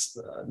know,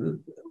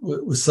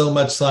 with so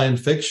much science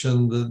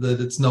fiction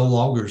that it's no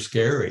longer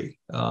scary.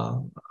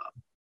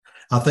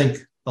 I think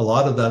a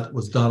lot of that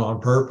was done on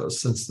purpose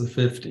since the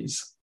 50s.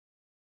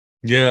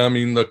 Yeah, I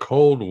mean, the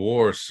Cold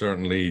War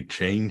certainly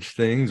changed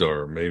things,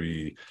 or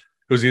maybe it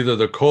was either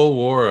the Cold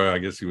War, or I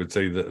guess you would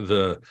say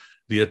the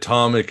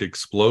atomic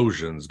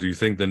explosions. Do you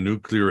think the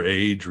nuclear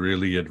age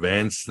really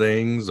advanced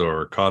things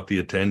or caught the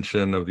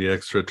attention of the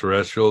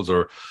extraterrestrials,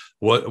 or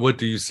what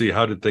do you see?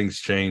 How did things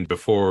change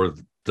before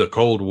the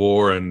Cold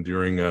War and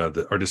during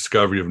our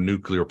discovery of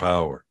nuclear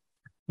power?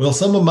 Well,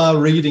 some of my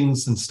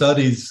readings and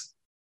studies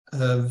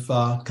have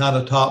kind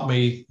of taught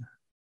me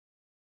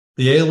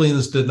the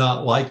aliens did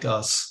not like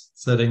us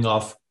setting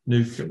off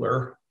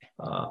nuclear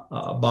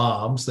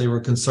bombs. They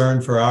were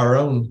concerned for our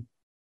own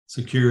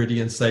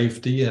security and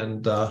safety.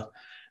 And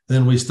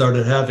then we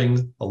started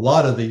having a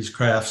lot of these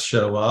crafts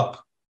show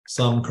up,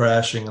 some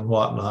crashing and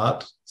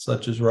whatnot,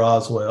 such as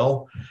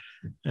Roswell.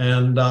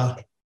 And,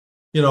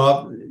 you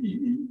know,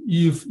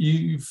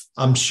 you've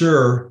I'm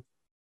sure,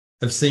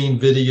 have seen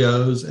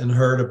videos and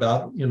heard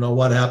about, you know,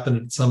 what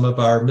happened at some of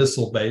our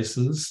missile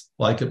bases,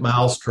 like at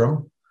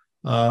Maelstrom.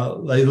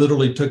 They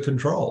literally took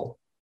control.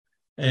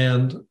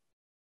 And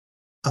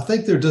I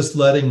think they're just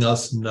letting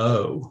us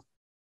know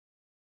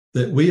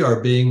that we are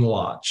being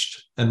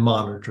watched and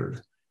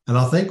monitored. And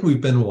I think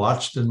we've been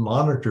watched and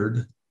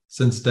monitored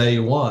since day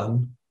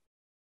one.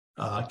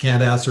 I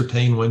can't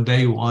ascertain when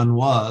day one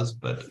was,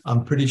 but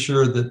I'm pretty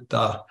sure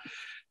that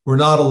we're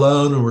not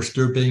alone and we're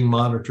still being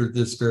monitored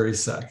this very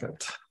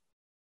second.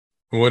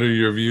 What are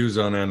your views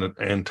on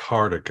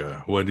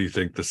Antarctica? What do you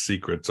think the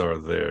secrets are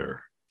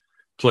there?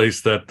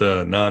 Place that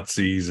the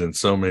Nazis and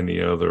so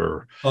many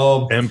other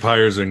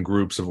empires and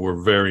groups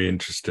were very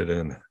interested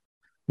in.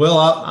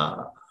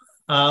 Well,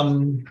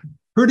 I'm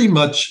pretty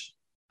much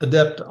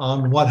adept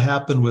on what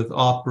happened with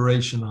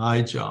Operation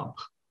High Jump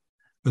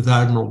with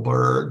Admiral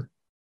Byrd.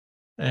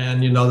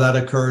 And, you know, that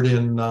occurred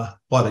in, a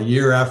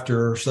year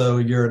after or so,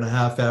 a year and a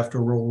half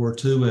after World War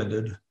II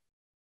ended.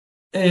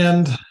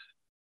 And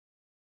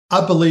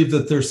I believe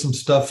that there's some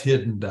stuff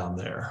hidden down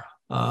there.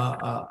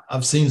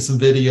 I've seen some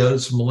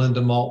videos from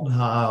Linda Moulton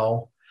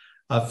Howe.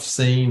 I've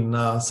seen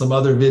some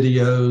other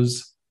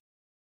videos.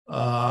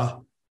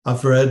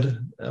 I've read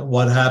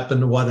what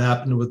happened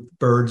with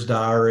Byrd's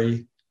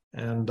diary.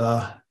 And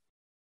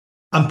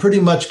I'm pretty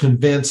much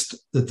convinced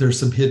that there's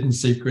some hidden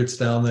secrets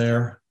down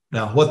there.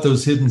 Now, what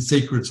those hidden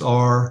secrets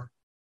are,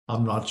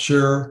 I'm not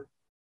sure.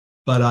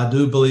 But I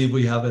do believe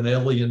we have an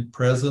alien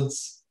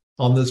presence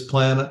on this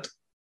planet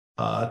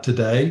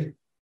today.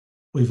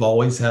 We've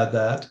always had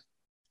that.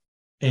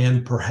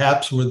 And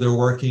perhaps they're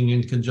working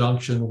in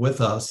conjunction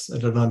with us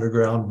at an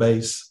underground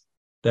base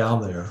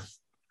down there.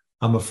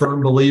 I'm a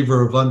firm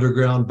believer of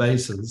underground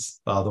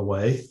bases, by the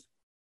way.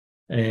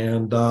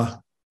 And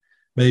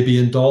maybe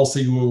in Dulce,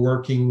 we're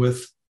working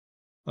with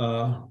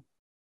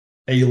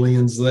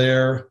aliens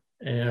there.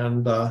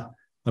 And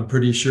I'm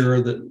pretty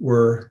sure that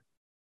we're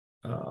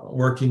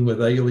working with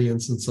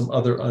aliens in some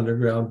other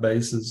underground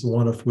bases,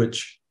 one of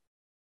which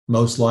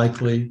most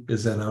likely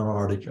is in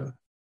Antarctica.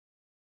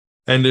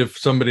 And if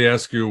somebody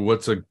asks you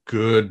what's a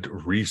good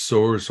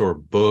resource or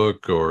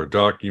book or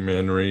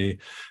documentary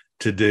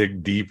to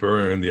dig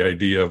deeper in the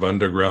idea of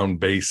underground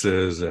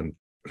bases and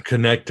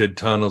connected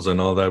tunnels and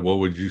all that, what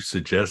would you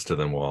suggest to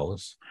them,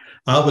 Wallace?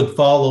 I would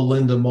follow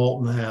Linda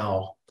Moulton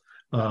Howe.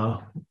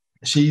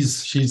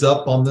 She's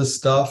up on this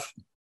stuff,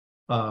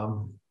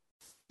 and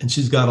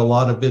she's got a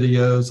lot of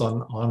videos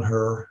on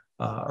her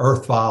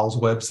Earth Files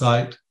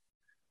website.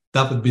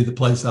 That would be the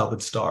place I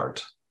would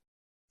start.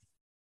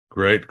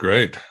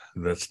 Great.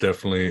 That's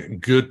definitely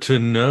good to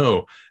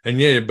know. And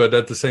yeah, but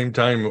at the same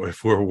time,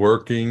 if we're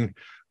working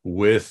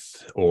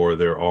with, or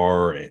there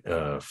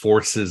are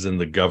forces in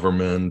the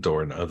government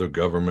or in other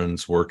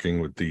governments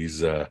working with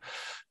these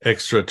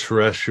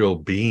extraterrestrial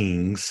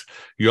beings,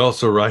 you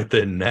also write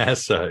that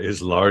NASA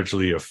is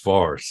largely a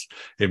farce,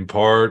 in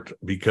part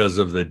because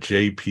of the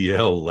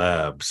JPL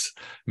labs.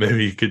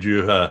 Maybe could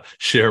you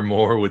share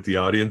more with the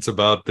audience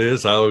about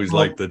this? I always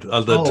like the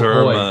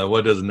term,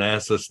 what does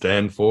NASA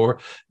stand for?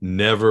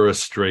 Never a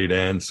straight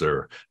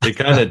answer. They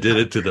kind of did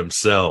it to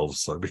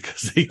themselves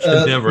because they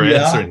can never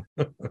answer.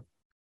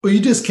 Well, you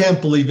just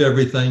can't believe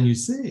everything you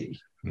see.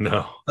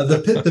 No.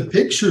 The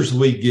pictures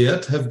we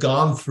get have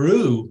gone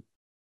through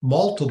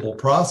multiple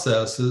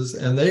processes,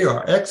 and they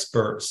are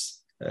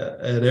experts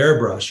at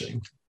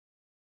airbrushing.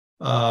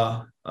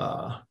 I've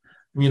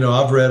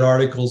read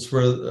articles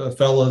where a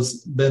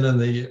fellow's been in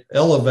the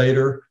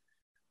elevator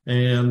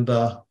and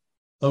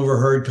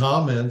overheard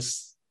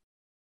comments,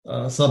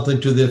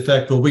 something to the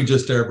effect, well, we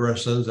just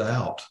airbrush those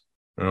out.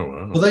 Oh,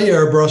 wow. Well, they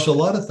airbrush a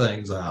lot of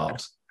things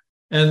out.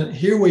 And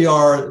here we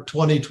are,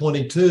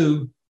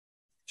 2022.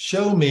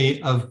 Show me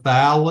a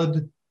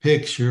valid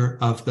picture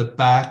of the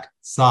back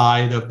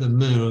side of the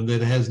moon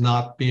that has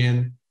not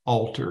been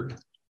altered.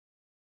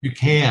 You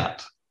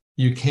can't.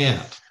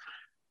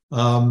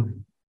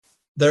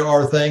 There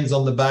are things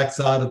on the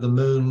backside of the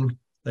moon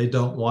they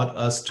don't want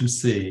us to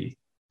see.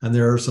 And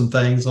there are some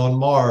things on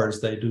Mars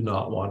they do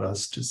not want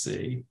us to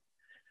see.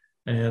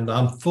 And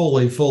I'm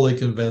fully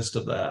convinced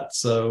of that.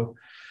 So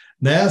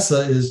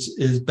NASA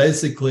is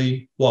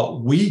basically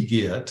what we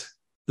get,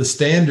 the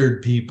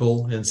standard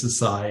people in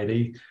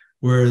society,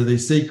 where the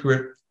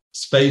secret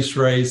space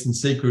race and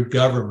secret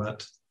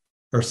government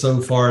are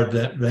so far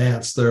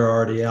advanced, they're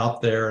already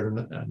out there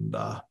and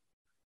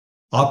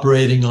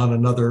operating on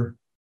another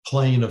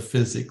plane of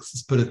physics.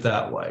 Let's put it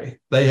that way.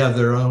 They have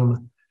their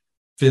own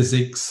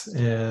physics,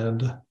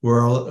 and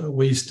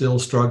we still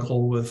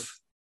struggle with,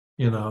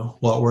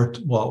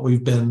 what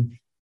we've been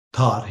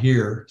taught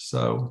here.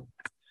 So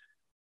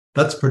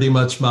that's pretty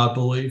much my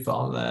belief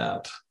on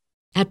that.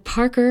 At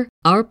Parker,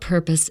 our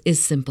purpose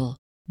is simple.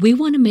 We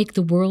want to make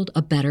the world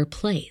a better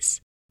place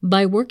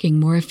by working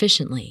more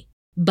efficiently,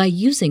 by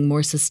using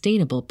more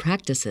sustainable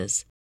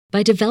practices,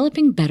 by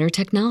developing better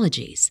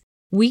technologies.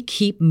 We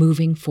keep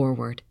moving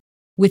forward.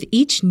 With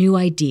each new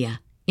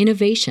idea,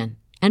 innovation,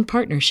 and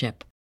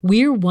partnership,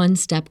 we're one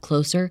step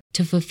closer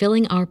to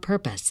fulfilling our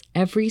purpose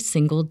every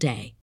single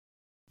day.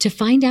 To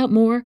find out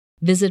more,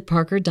 visit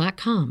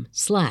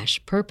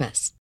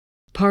parker.com/purpose.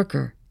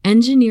 Parker,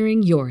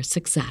 engineering your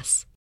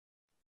success.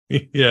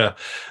 Yeah.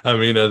 I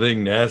think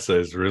NASA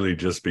has really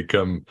just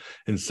become,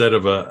 instead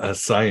of a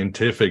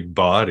scientific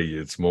body,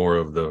 it's more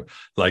of the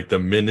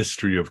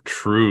Ministry of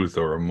Truth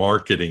or a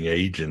marketing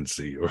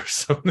agency or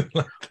something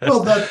like that.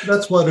 Well,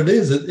 that's what it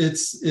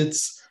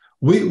is.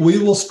 We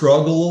will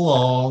struggle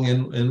along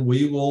and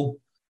we will,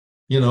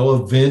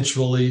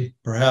 eventually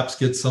perhaps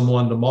get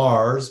someone to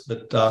Mars,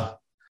 but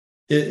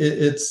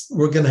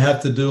we're going to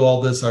have to do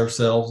all this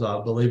ourselves,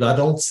 I believe. I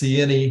don't see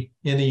any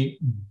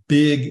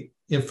big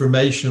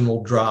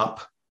informational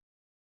drop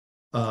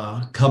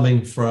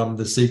coming from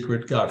the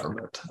secret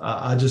government.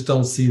 I just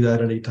don't see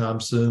that anytime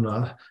soon.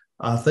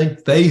 I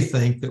think they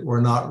think that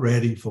we're not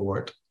ready for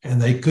it,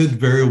 and they could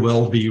very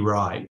well be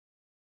right.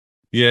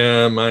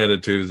 Yeah, my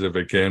attitude is if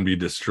it can be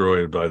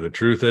destroyed by the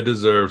truth, it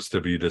deserves to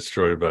be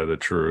destroyed by the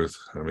truth.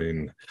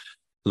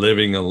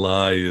 Living a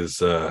lie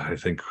is, I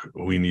think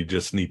we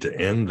just need to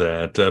end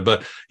that.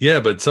 But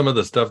some of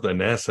the stuff that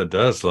NASA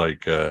does,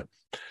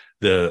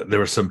 there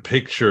were some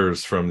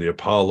pictures from the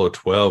Apollo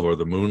 12 or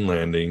the moon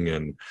landing,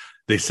 and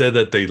they said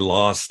that they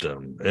lost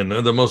them. And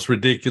the most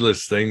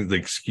ridiculous things, the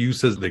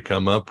excuses they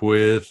come up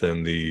with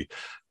and the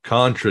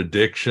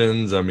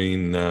contradictions.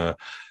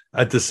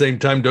 At the same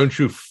time, don't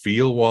you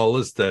feel,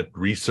 Wallace, that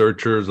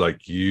researchers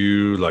like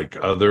you, like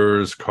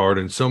others,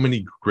 Carden, so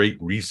many great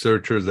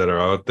researchers that are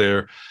out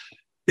there,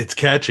 it's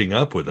catching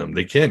up with them.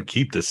 They can't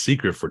keep the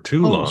secret for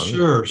too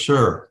long.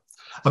 Sure.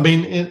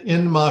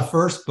 In my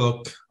first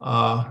book,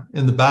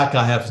 in the back,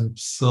 I have some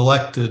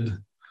selected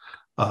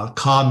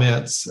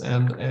comments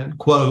and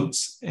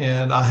quotes,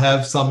 and I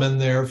have some in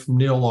there from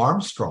Neil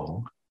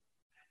Armstrong.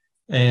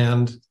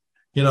 And,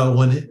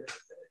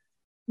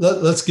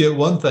 let's get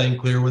one thing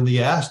clear. When the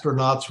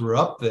astronauts were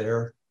up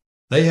there,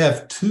 they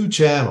have two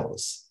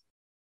channels,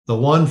 the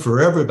one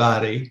for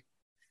everybody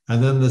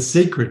and then the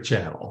secret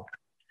channel.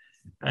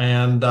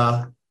 And,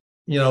 the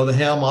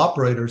ham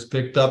operators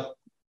picked up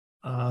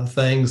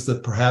things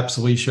that perhaps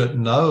we shouldn't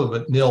know,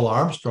 but Neil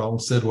Armstrong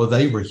said, well,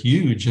 they were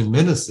huge and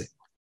menacing.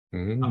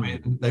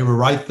 Mm-hmm. They were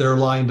right there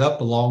lined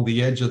up along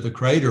the edge of the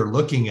crater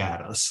looking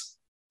at us.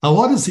 Now,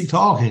 what is he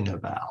talking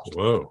about?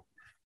 Whoa.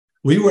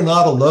 We were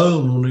not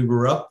alone when we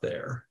were up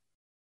there.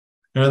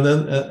 And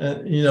then,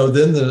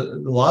 then the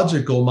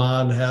logical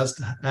mind has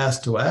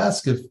to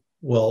ask if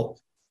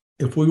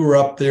we were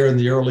up there in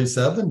the early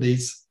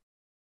 70s,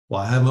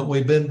 why haven't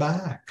we been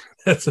back?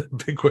 That's a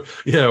big question.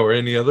 Yeah, or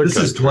any other This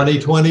country. is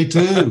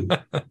 2022.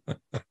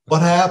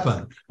 What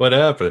happened?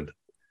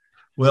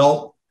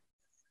 Well,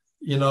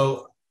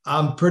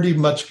 I'm pretty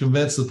much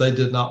convinced that they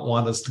did not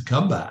want us to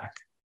come back.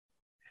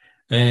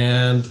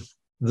 And,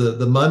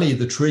 the money,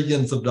 the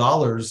trillions of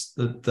dollars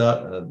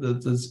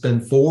that's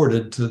been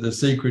forwarded to the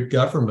secret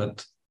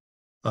government.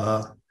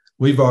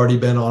 We've already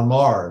been on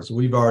Mars.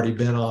 We've already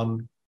been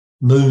on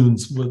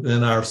moons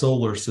within our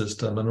solar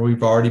system, and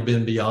we've already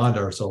been beyond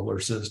our solar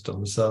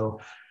system. So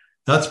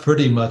that's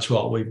pretty much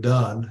what we've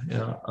done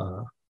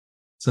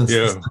since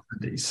the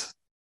 70s.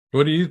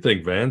 What do you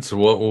think, Vance?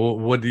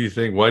 What do you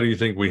think? Why do you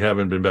think we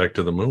haven't been back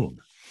to the moon?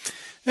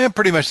 Yeah,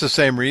 pretty much the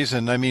same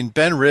reason. I mean,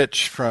 Ben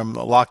Rich from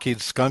Lockheed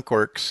Skunk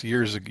Works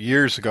years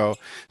ago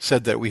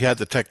said that we had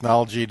the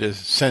technology to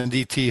send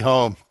ET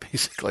home,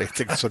 basically. I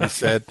think that's what he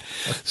said.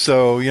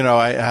 So,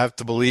 I have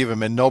to believe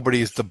him, and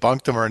nobody's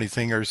debunked him or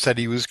anything or said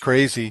he was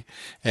crazy,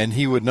 and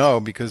he would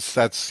know because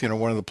that's,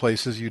 one of the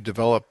places you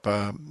develop,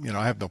 I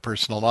have no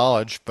personal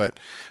knowledge, but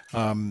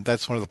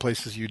that's one of the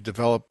places you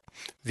develop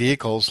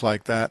vehicles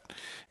like that.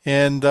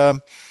 And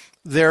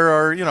there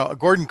are,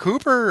 Gordon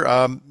Cooper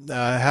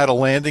had a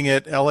landing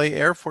at L.A.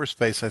 Air Force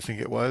Base, I think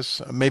it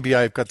was. Maybe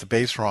I've got the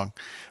base wrong.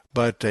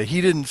 But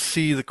he didn't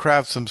see the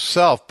crafts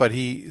himself, but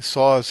he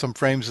saw some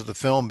frames of the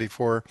film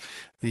before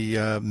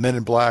the Men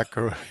in Black,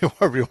 or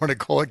whatever you want to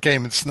call it,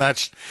 came and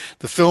snatched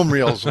the film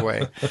reels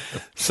away.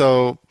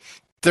 So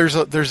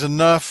there's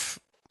enough,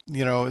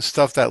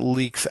 stuff that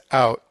leaks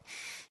out.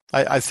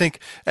 I think,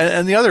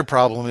 and the other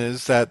problem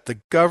is that the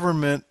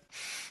government,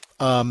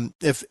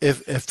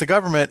 if the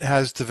government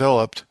has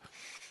developed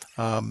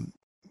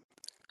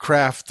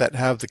craft that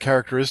have the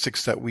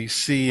characteristics that we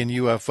see in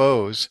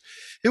UFOs,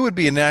 it would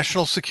be a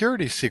national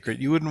security secret.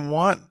 You wouldn't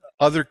want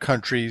other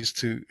countries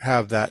to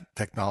have that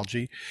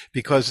technology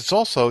because it's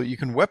also, you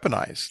can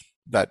weaponize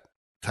that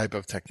type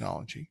of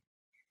technology.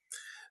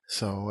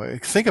 So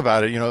think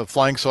about it,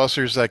 flying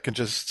saucers that can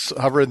just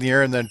hover in the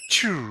air and then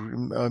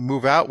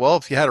move out. Well,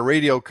 if you had a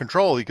radio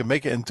control, you could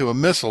make it into a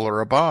missile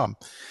or a bomb.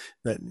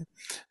 On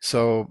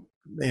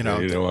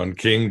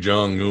Kim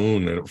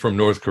Jong-un from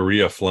North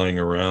Korea flying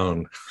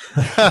around.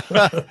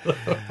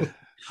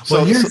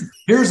 Well,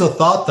 here's a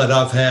thought that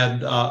I've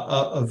had,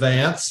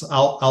 Vance.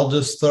 I'll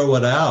just throw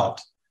it out.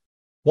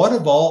 What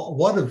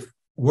if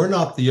we're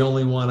not the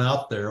only one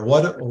out there?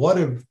 What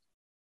if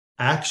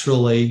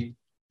actually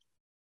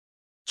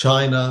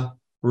China,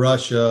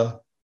 Russia,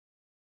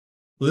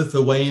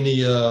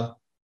 Lithuania,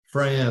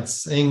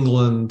 France,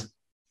 England,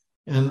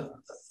 and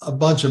a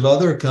bunch of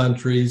other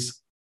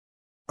countries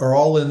are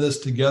all in this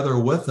together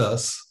with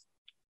us,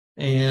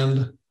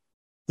 and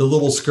the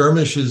little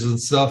skirmishes and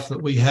stuff that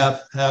we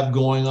have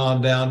going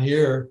on down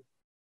here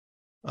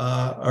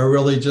are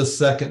really just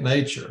second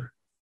nature.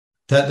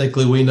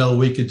 Technically, we know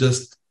we could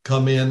just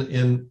come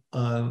in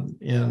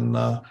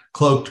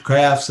cloaked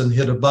crafts and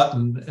hit a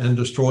button and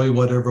destroy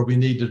whatever we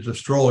need to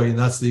destroy, and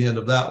that's the end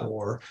of that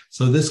war.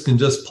 So this can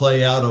just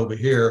play out over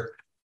here.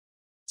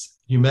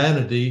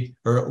 Humanity,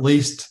 or at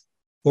least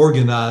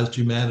organized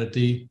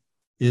humanity,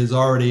 is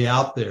already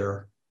out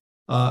there.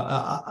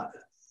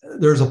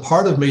 There's a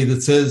part of me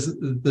that says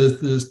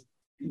this,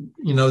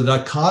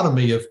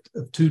 dichotomy of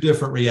two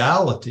different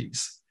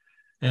realities,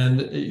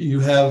 and you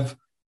have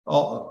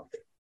all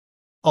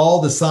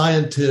the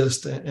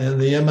scientists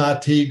and the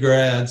MIT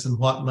grads and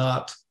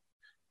whatnot,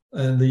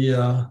 and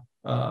the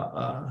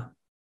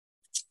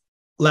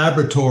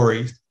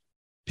laboratory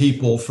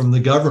people from the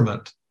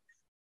government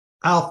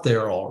out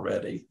there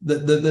already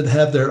that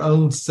have their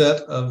own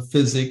set of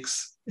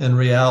physics and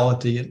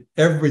reality, and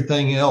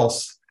everything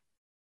else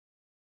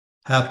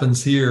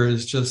happens here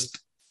is just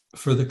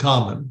for the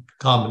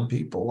common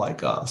people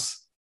like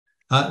us.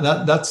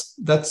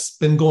 That's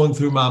been going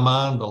through my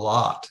mind a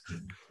lot.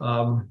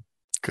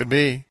 Could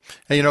be,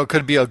 and it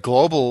could be a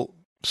global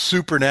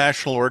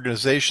supranational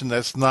organization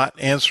that's not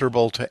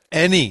answerable to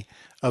any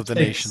of the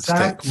nation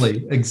states.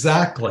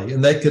 Exactly,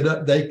 and they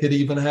could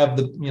even have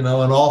an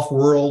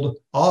off-world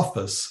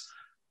office.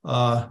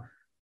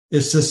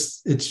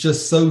 It's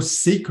just so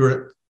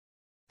secret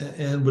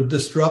and would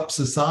disrupt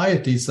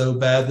society so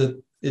bad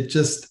that it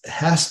just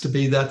has to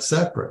be that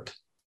separate.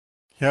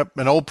 Yep.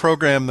 An old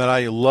program that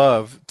I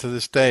love to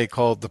this day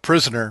called The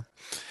Prisoner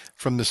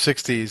from the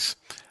 60s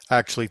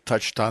actually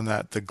touched on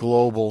that. The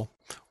global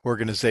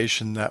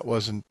organization that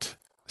wasn't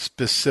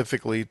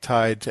specifically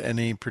tied to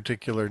any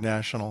particular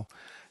national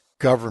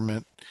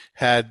government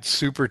had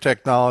super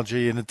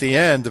technology. And at the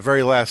end, the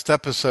very last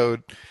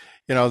episode,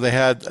 they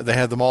had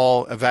them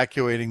all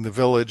evacuating the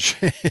village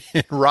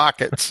in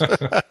rockets.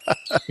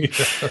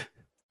 Yeah.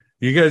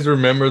 You guys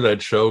remember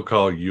that show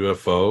called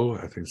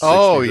UFO? I think.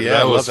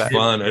 That was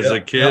fun as a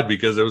kid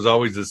because it was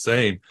always the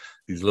same.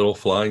 These little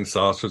flying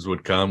saucers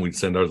would come. We'd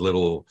send our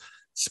little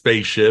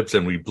spaceships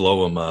and we'd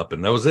blow them up,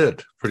 and that was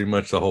it. Pretty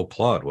much the whole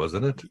plot,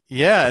 wasn't it?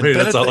 Yeah,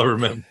 that's all I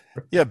remember.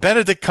 Yeah,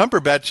 Benedict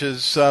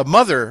Cumberbatch's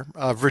mother,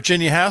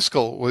 Virginia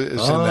Haskell,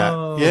 is in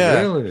that. Yeah,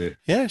 really?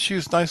 Yeah, she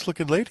was a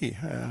nice-looking lady,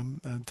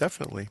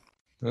 definitely.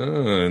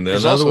 And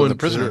She's another also one, in The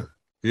Prisoner.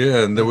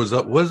 Yeah, and there was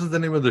what was the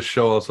name of the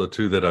show also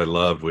too that I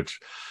loved, which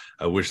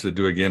I wish they'd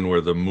do again,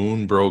 where the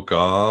moon broke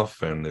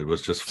off and it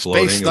was just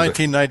floating. Space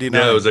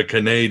 1999. It was a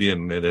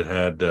Canadian, and it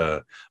had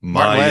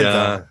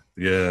Maya.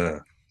 Yeah.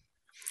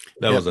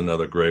 That was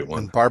another great one.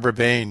 And Barbara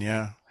Bain,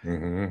 yeah.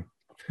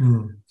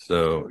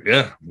 So,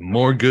 yeah,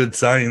 more good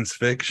science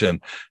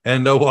fiction.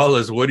 And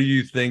Wallace, what do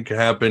you think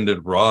happened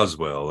at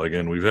Roswell?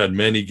 Again, we've had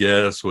many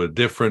guests with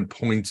different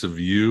points of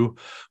view.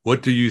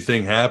 What do you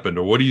think happened,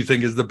 or what do you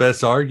think is the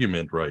best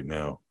argument right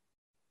now?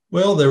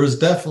 Well, there was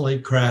definitely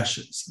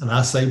crashes, and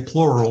I say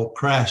plural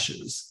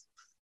crashes.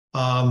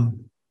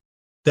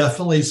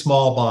 Definitely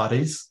small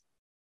bodies.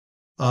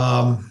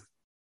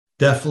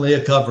 Definitely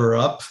a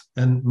cover-up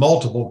and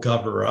multiple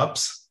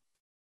cover-ups.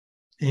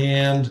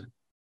 And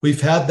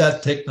we've had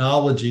that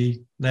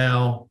technology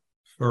now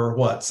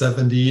for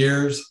 70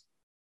 years?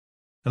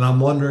 And I'm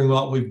wondering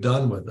what we've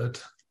done with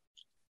it.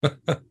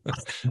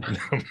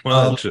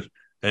 Much,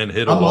 and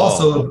hit a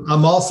wall.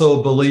 I'm also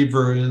a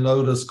believer in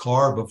Otis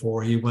Carr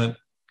before he went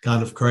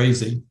kind of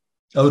crazy.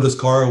 Otis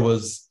Carr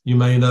was, you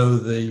may know,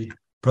 the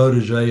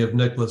protege of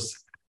Nikola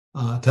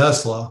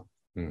Tesla.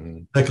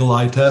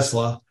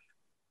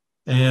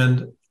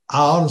 And I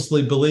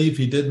honestly believe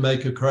he did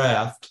make a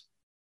craft,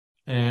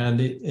 and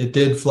it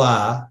did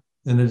fly,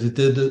 and it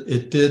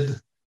did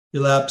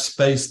elapse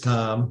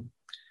space-time.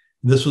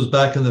 This was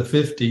back in the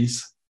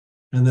 50s,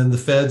 and then the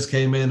feds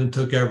came in and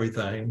took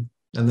everything.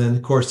 And then,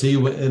 of course, he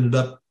ended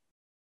up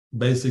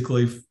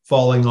basically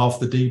falling off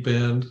the deep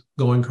end,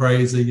 going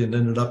crazy, and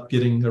ended up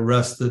getting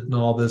arrested and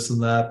all this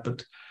and that.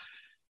 But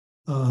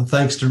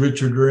thanks to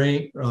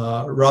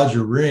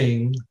Roger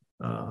Ring,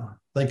 I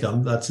think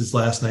that's his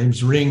last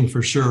name's Ring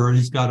for sure.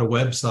 He's got a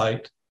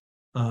website.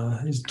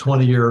 He's a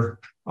 20-year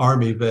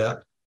Army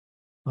vet.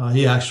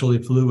 He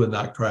actually flew in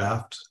that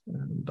craft,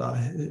 and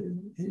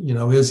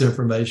his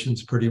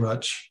information's pretty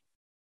much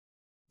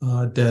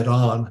dead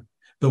on.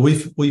 But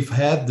we've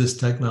had this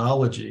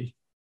technology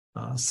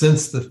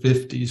since the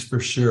 50s for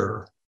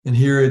sure, and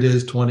here it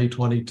is,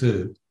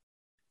 2022.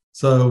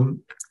 So,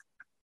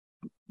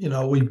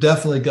 we've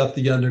definitely got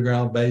the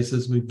underground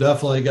bases. We've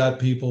definitely got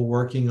people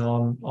working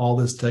on all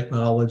this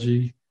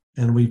technology,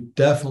 and we've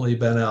definitely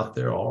been out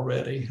there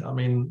already. I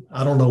mean,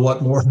 I don't know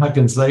what more I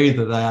can say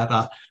to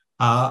that.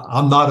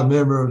 I'm not a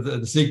member of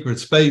the Secret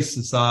Space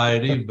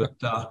Society, but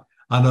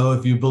I know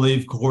if you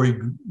believe Corey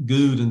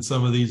Goode and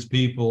some of these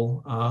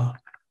people,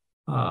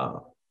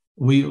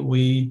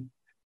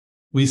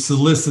 we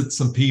solicit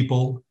some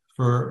people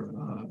for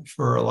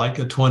like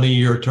a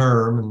 20-year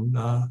term,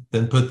 and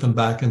then put them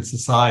back in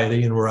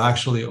society. And we're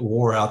actually at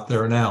war out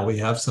there now. We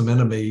have some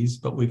enemies,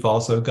 but we've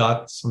also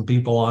got some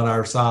people on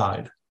our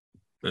side.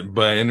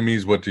 By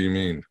enemies, what do you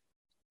mean?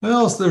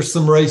 Well, there's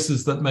some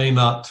races that may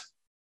not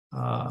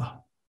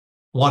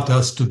want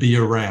us to be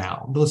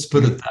around. Let's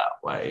put it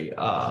that way.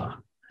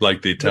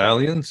 Like the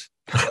Italians?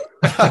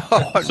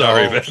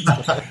 Sorry,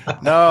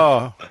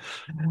 no.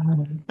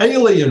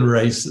 Alien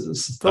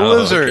races. The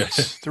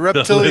lizards, the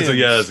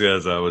reptilians.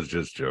 Yes, I was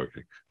just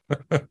joking.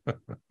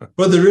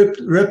 Well, the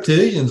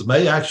reptilians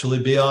may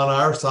actually be on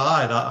our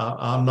side.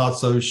 I'm not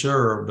so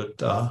sure, but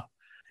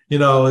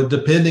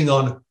depending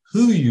on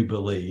who you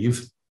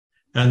believe,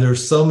 and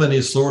there's so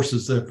many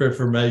sources of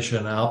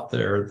information out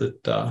there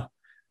that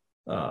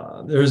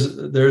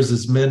there's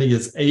as many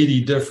as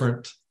 80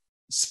 different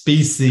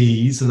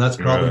species, and that's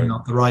probably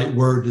not the right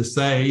word to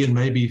say, and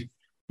maybe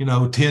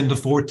 10 to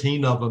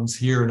 14 of them's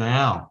here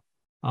now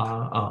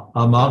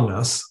among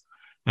us,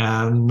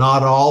 and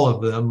not all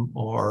of them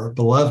are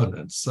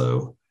malevolent.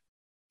 So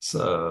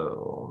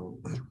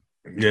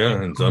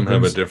yeah, and some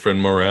have a different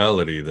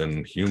morality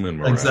than human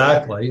morality.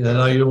 Exactly,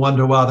 and you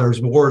wonder why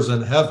there's wars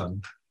in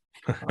heaven.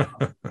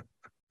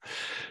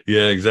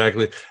 Yeah,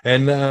 exactly.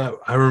 And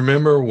I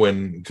remember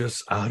when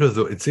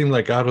it seemed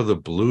like out of the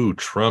blue,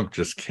 Trump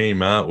just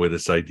came out with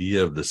this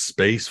idea of the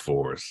Space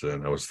Force.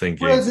 And I was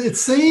thinking, it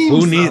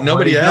seems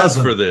nobody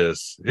asked for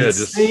this. Yeah, it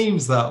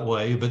seems that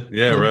way, but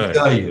yeah, let right. me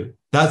tell you,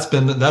 that's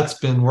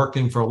been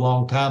working for a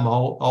long time.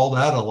 All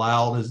that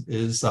allowed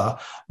is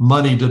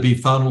money to be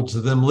funneled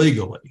to them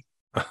legally.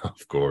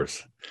 Of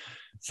course,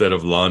 instead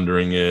of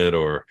laundering it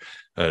or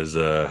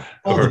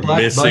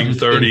missing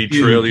 $30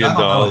 trillion.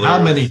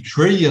 How many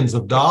trillions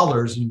of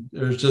dollars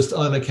there's just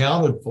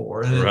unaccounted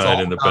for, and it's all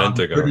in the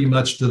Pentagon, pretty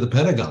much to the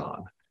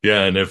Pentagon.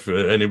 Yeah, and if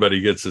anybody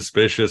gets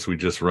suspicious, we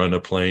just run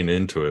a plane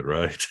into it,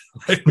 right?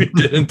 Like we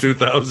did in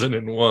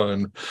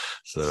 2001.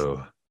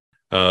 So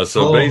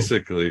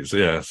basically,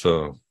 yeah.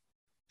 So,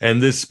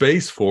 and this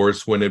Space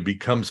Force, when it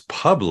becomes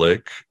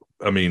public,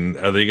 I mean,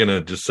 are they going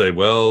to just say,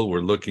 well, we're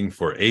looking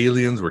for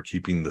aliens, we're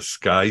keeping the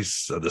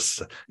skies,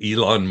 the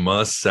Elon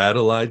Musk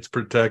satellites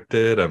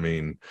protected? I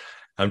mean,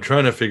 I'm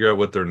trying to figure out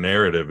what their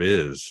narrative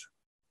is.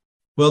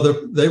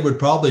 Well, they would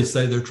probably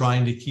say they're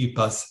trying to keep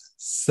us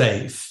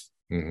safe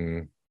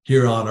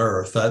here on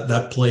Earth.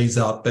 That plays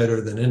out better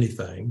than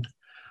anything.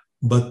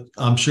 But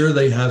I'm sure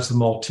they have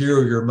some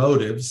ulterior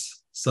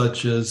motives,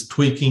 such as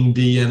tweaking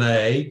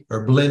DNA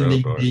or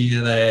blending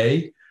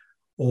DNA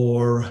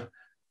or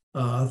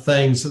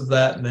things of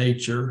that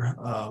nature.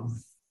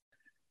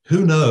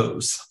 Who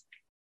knows?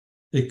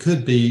 It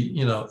could be,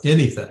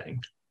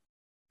 anything.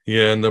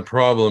 Yeah, and the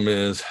problem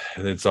is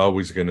it's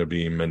always going to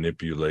be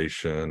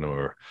manipulation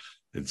or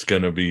It's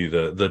going to be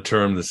the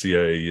term the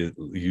CIA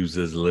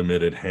uses,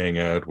 limited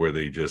hangout, where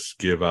they just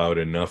give out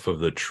enough of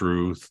the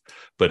truth,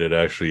 but it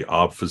actually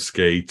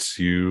obfuscates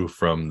you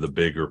from the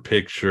bigger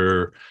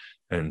picture,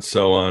 and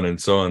so on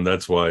and so on.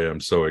 That's why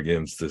I'm so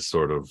against this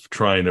sort of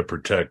trying to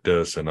protect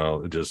us, and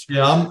I'll just break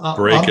it all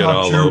I'm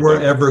not sure open.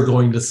 we're ever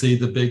going to see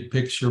the big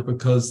picture,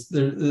 because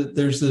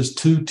there's this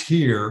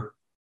two-tier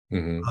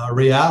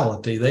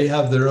reality. They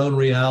have their own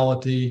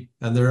reality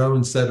and their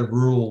own set of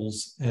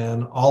rules,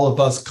 and all of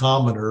us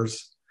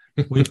commoners,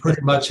 we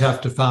pretty much have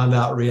to find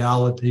out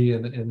reality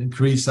and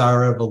increase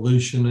our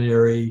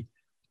evolutionary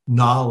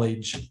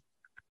knowledge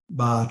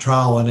by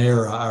trial and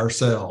error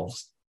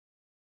ourselves.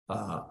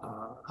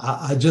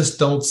 I just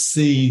don't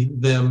see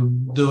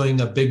them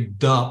doing a big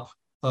dump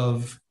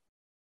of,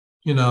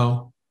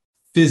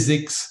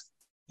 physics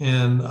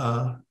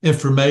and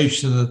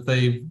information that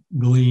they've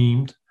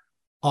gleaned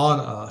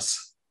on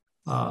us.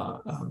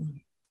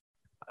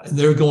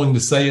 They're going to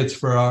say it's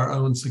for our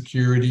own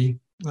security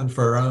and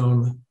for our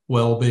own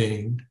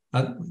well-being.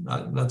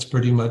 That's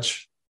pretty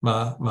much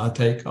my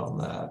take on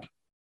that.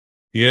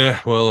 Yeah,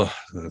 well,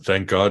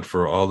 thank God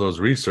for all those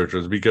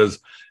researchers, because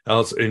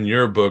else in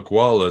your book,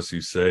 Wallace,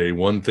 you say,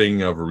 one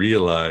thing I've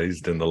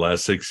realized in the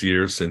last 6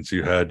 years since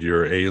you had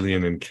your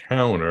alien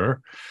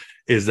encounter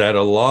is that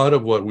a lot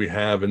of what we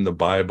have in the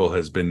Bible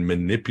has been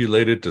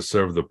manipulated to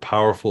serve the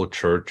powerful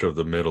church of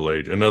the Middle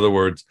Age. In other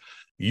words,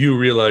 you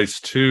realize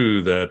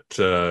too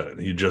that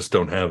you just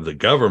don't have the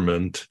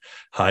government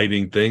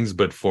hiding things,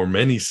 but for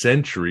many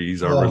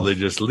centuries, our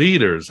religious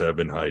leaders have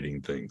been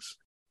hiding things.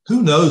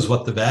 Who knows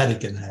what the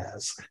Vatican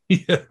has?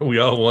 Yeah, we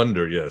all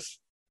wonder, yes.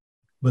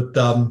 But,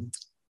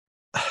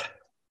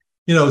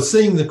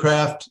 seeing the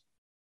craft,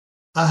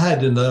 I had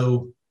to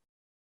know,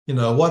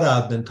 what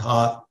I've been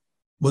taught.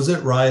 Was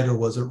it right or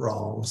was it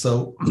wrong?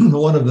 So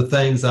one of the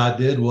things I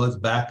did was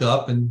back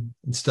up and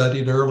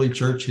studied early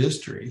church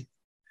history.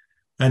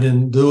 And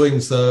in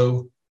doing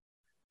so,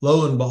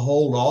 lo and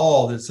behold,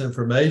 all this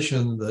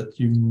information that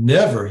you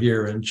never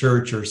hear in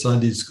church or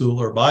Sunday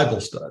school or Bible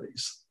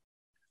studies.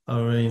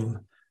 I mean,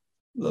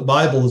 the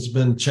Bible has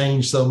been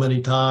changed so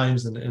many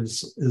times and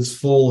is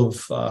full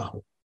of,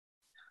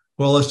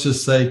 let's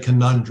just say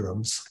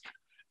conundrums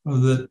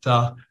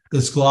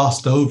that's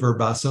glossed over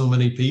by so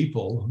many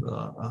people.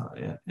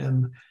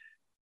 And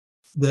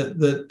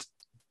that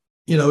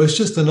it's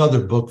just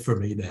another book for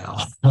me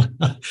now.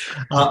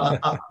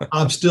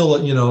 I'm still,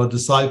 a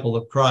disciple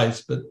of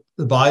Christ, but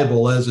the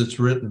Bible as it's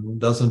written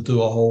doesn't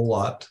do a whole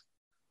lot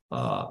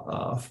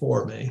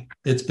for me.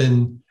 It's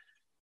been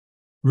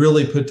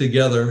really put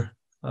together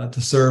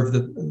to serve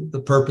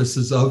the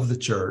purposes of the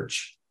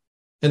church.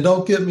 And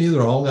don't get me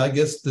wrong, I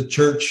guess the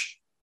church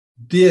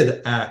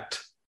did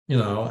act,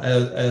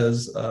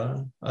 as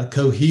a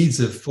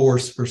cohesive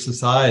force for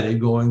society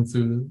going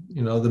through,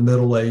 the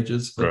Middle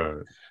Ages. But,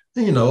 right.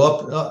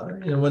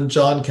 When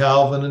John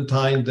Calvin and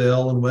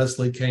Tyndale and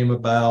Wesley came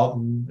about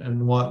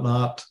and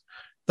whatnot,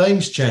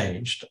 things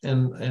changed.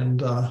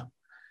 And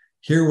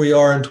here we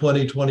are in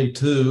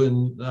 2022,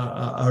 and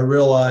I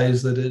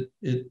realize that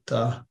it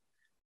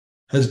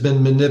has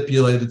been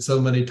manipulated so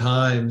many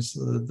times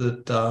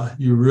that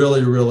you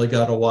really, really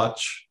got to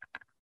watch,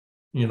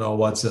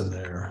 what's in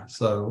there.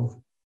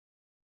 So,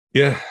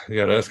 yeah, you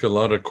got to ask a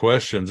lot of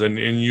questions, and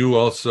you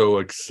also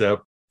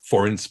accept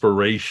for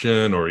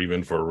inspiration or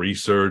even for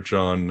research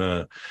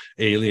on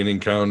alien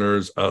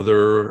encounters,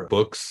 other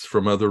books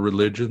from other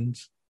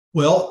religions.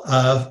 Well,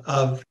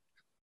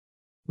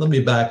 let me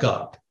back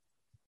up.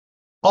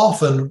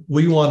 Often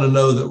we want to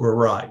know that we're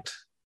right,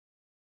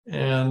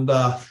 and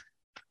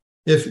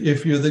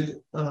if you're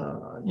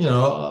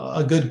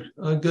a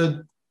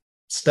good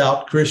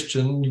stout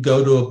Christian, you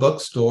go to a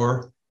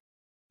bookstore,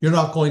 you're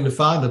not going to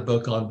find a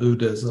book on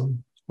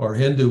Buddhism or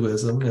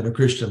Hinduism in a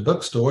Christian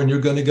bookstore, and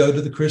you're going to go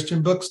to the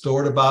Christian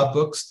bookstore to buy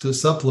books to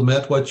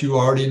supplement what you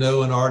already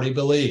know and already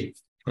believe.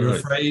 You're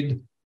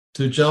afraid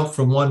to jump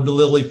from one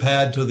lily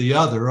pad to the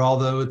other,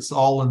 although it's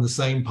all in the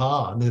same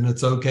pond and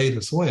it's okay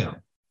to swim.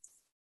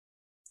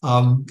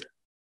 I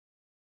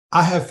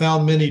have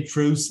found many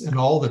truths in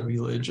all the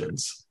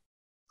religions.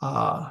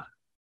 I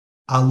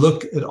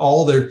look at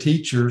all their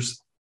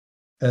teachers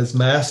as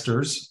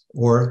masters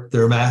or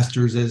their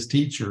masters as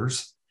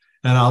teachers.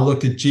 And I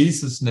look at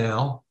Jesus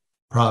now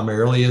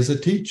primarily as a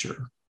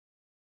teacher.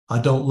 I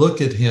don't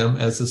look at him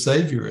as a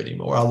savior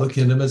anymore. I look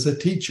at him as a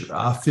teacher.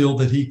 I feel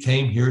that he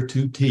came here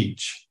to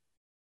teach.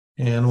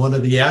 And one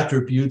of the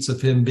attributes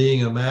of him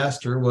being a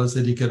master was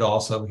that he could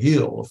also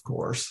heal, of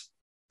course.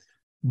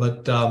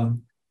 But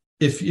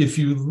if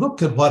you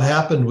look at what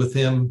happened with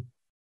him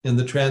in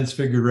the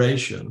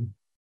Transfiguration,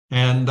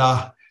 and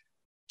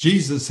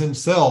Jesus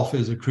himself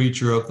is a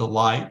creature of the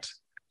light,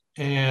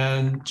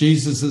 and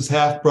Jesus's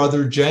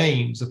half-brother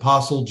James,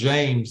 Apostle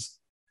James,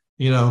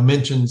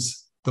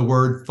 mentions the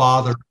word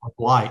Father of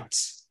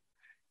lights.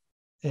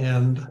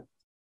 And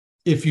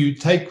if you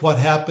take what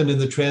happened in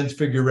the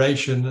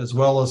Transfiguration as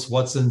well as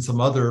what's in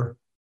some other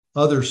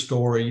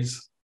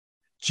stories,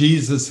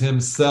 Jesus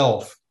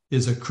himself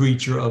is a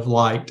creature of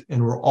light,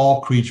 and we're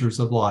all creatures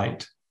of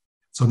light.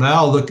 So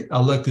now I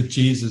look at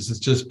Jesus as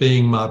just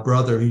being my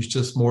brother. He's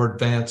just more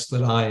advanced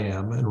than I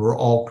am. And we're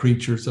all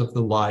creatures of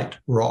the light.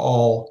 We're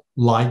all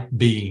light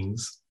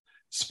beings,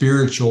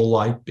 spiritual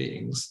light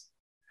beings.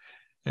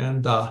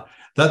 And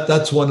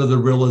that's one of the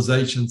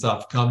realizations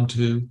I've come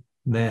to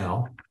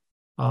now,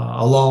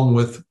 along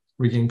with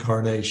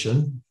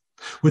reincarnation,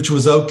 which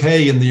was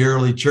okay in the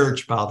early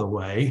church, by the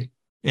way,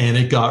 and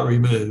it got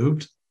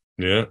removed.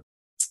 Yeah.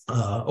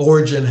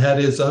 Origen had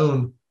his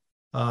own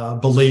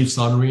beliefs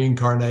on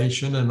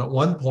reincarnation, and at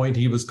one point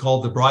he was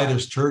called the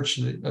brightest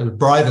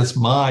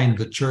mind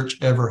the church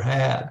ever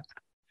had.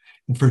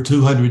 And for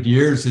 200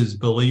 years, his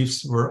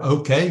beliefs were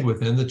okay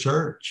within the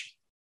church,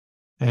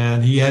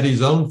 and he had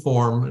his own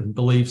form and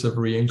beliefs of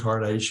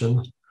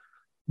reincarnation.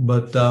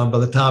 But by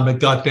the time it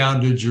got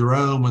down to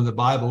Jerome, when the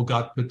Bible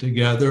got put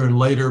together, and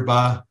later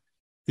by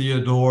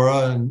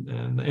Theodora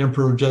and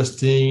Emperor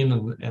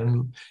Justine,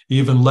 and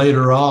even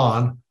later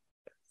on,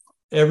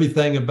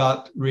 everything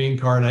about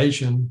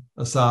reincarnation,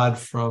 aside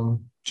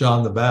from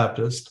John the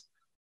Baptist,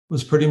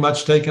 was pretty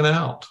much taken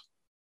out.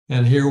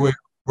 And here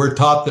we're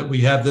taught that we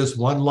have this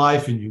one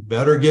life and you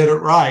better get it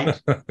right.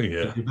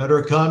 Yeah. You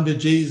better come to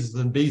Jesus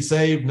and be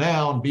saved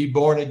now and be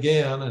born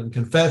again and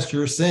confess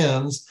your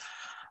sins.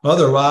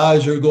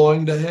 Otherwise, you're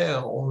going to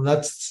hell. And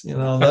that's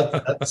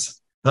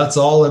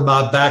all in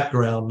my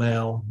background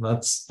now.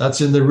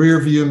 That's in the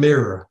rearview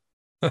mirror.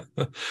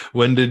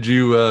 When did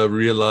you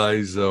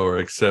realize or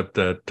accept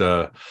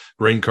that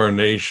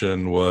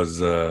reincarnation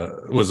was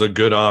a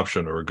good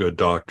option or a good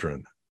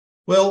doctrine?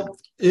 Well,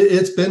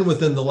 it's been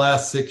within the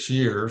last 6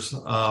 years.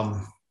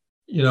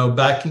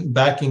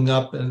 Backing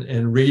up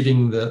and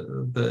reading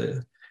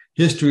the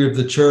history of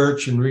the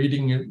church and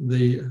reading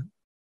the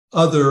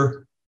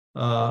other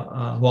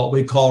what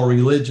we call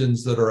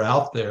religions that are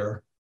out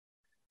there,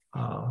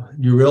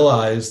 you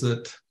realize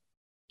that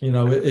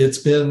it's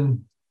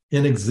been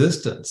in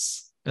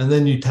existence. And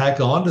then you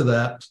tack onto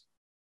that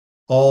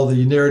all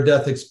the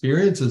near-death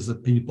experiences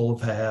that people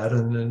have had,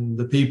 and then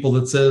the people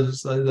that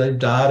says they've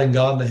died and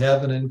gone to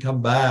heaven and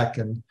come back.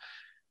 And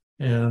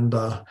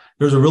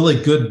there's a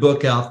really good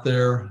book out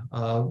there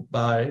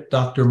by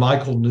Dr.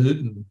 Michael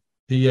Newton,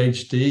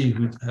 PhD,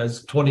 who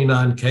has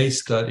 29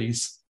 case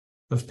studies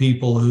of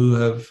people who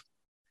have,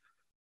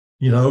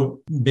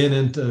 been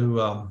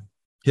into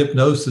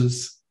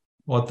hypnosis,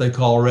 what they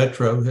call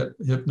retro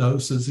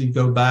hypnosis. You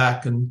go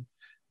back and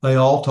they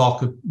all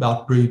talk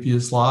about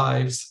previous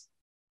lives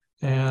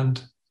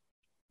and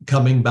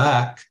coming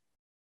back.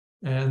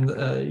 And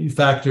you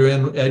factor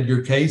in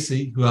Edgar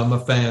Cayce, who I'm a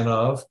fan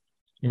of,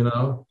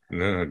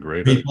 Yeah,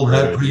 great. People great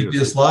have ideas.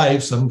 previous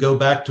lives. Some go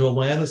back to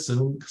Atlantis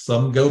and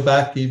some go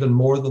back even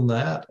more than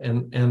that.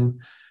 And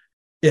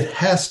it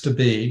has to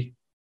be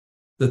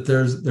that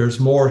there's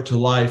more to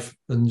life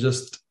than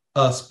just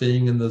us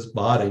being in this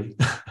body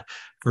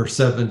for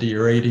 70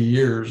 or 80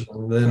 years,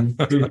 and then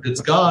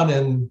it's gone,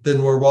 and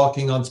then we're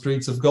walking on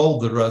streets of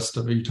gold the rest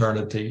of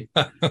eternity.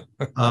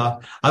 I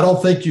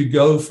don't think you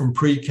go from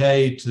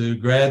pre-K to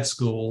grad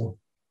school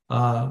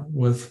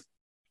with,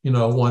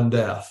 one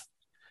death.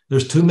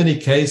 There's too many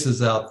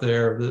cases out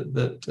there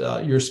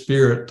that your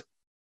spirit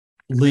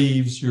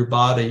leaves your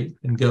body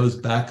and goes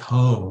back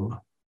home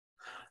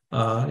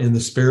in the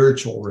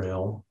spiritual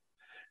realm,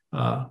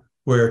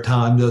 where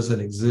time doesn't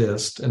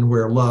exist and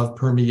where love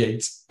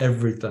permeates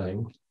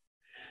everything.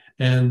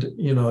 And,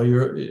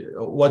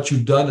 what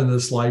you've done in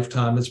this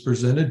lifetime is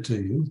presented to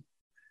you,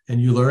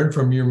 and you learn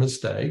from your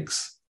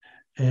mistakes,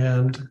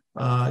 and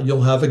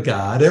you'll have a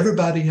guide.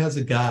 Everybody has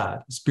a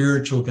guide, a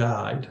spiritual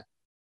guide.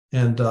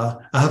 And I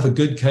have a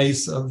good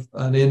case of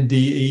an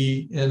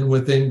NDE in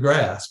Within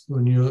Grasp.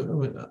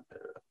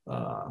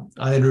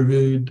 I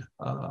interviewed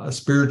a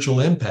spiritual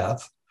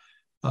empath,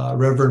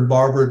 Reverend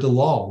Barbara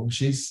DeLong.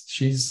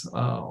 She's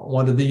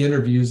one of the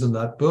interviews in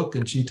that book,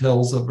 and she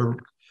tells of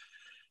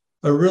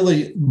a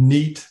really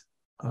neat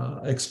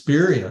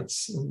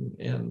experience.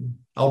 And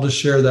I'll just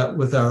share that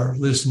with our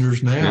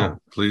listeners now. Yeah,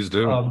 please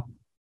do.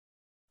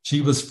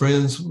 She was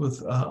friends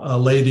with a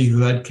lady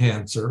who had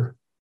cancer.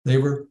 They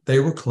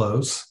were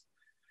close,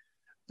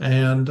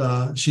 and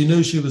she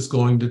knew she was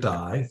going to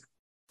die.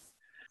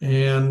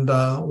 And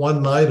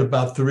one night,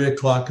 about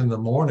 3:00 in the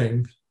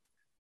morning,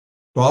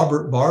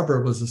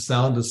 Barbara was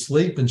sound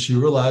asleep, and she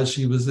realized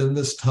she was in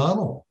this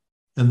tunnel,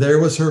 and there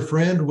was her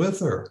friend with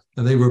her,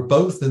 and they were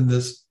both in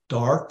this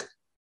dark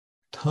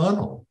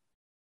tunnel.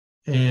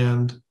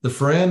 And the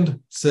friend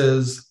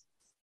says,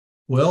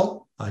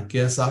 "Well, I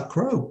guess I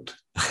croaked."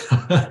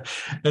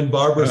 And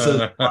Barbara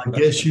says, "I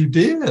guess you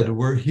did.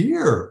 We're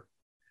here."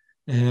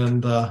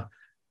 And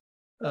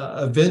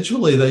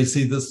eventually they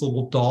see this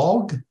little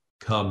dog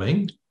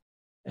coming.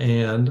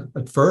 And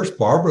at first,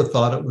 Barbara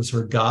thought it was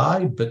her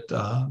guide, but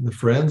the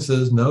friend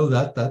says, "No,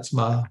 that's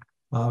my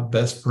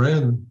best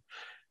friend."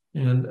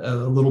 And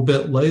a little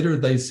bit later,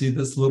 they see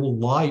this little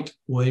light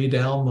way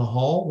down the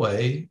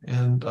hallway,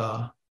 and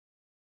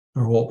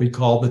or what we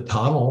call the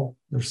tunnel.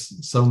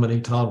 There's so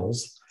many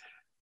tunnels.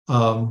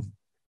 And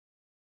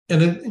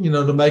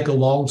to make a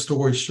long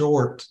story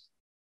short,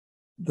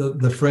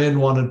 the friend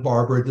wanted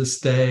Barbara to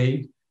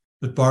stay,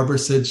 but Barbara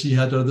said she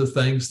had other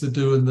things to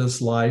do in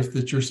this life,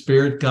 that your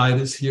spirit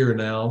guide is here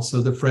now.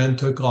 So the friend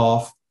took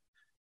off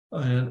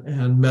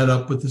and met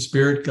up with the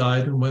spirit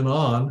guide and went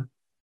on.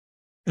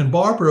 And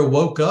Barbara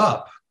woke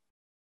up,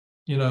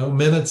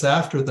 minutes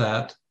after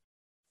that.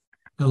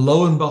 And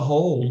lo and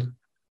behold,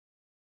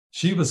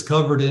 she was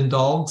covered in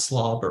dog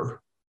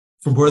slobber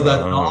from where that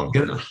dog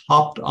had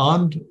hopped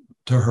on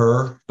to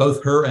her,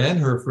 both her and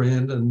her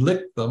friend, and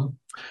licked them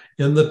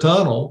in the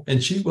tunnel.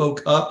 And she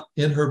woke up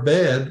in her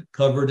bed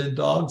covered in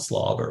dog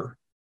slobber.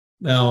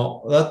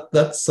 Now,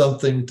 that's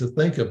something to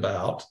think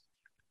about.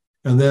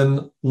 And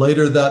then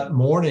later that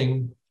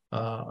morning,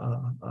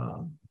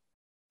 a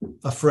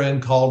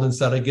friend called and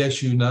said, I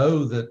guess you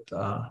know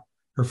that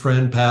her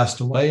friend passed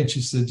away. And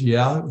she said,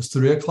 yeah, it was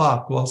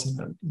 3:00, wasn't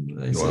it?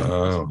 They said,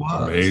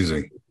 wow,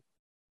 amazing.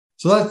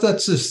 So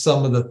that's just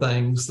some of the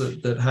things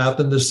that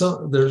happened.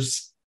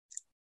 There's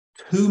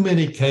too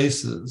many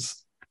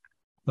cases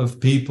of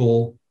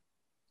people,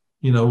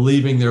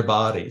 leaving their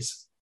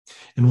bodies.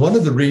 And one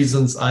of the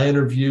reasons I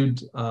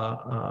interviewed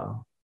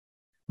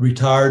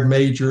retired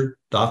Major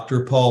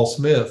Dr. Paul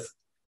Smith,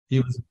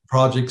 he was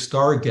Project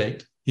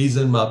Stargate. He's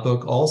in my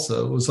book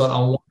also. Was I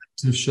wanted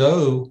to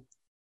show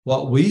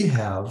what we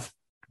have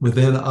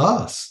within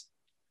us,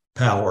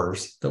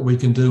 powers that we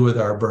can do with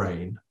our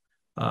brain.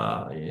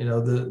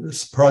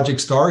 This Project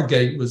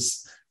Stargate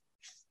was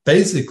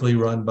basically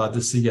run by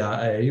the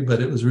CIA,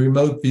 but it was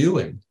remote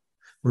viewing,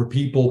 where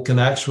people can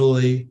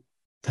actually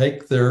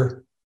take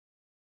their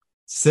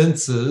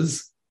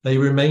senses. They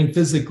remain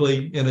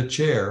physically in a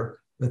chair,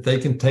 but they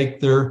can take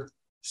their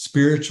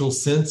spiritual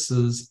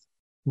senses,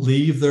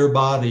 leave their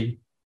body,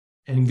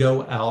 and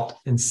go out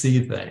and see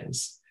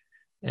things.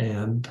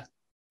 And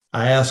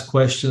I asked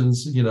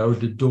questions,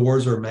 did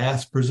doors or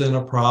mass present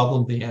a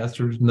problem? The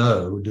answer is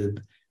no.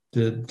 Did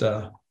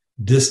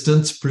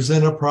distance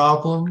present a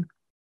problem?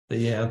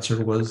 The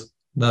answer was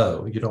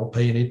no. You don't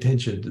pay any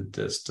attention to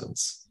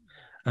distance.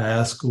 I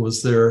asked,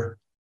 was there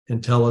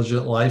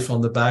intelligent life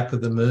on the back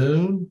of the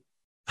moon?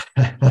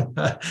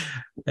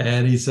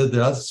 And he said,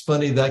 that's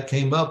funny, that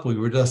came up. We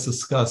were just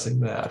discussing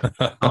that.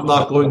 I'm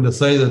not going to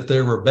say that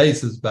there were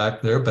bases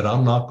back there, but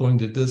I'm not going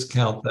to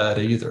discount that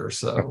either.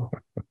 So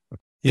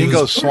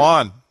Ingo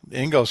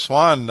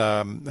Swann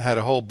had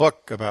a whole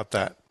book about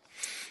that.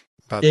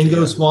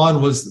 Ingo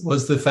Swann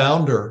was the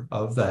founder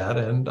of that,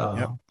 and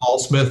Paul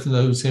Smith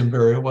knows him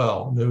very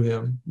well,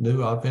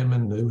 knew of him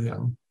and knew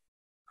him.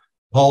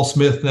 Paul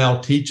Smith now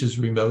teaches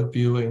remote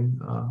viewing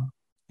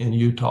in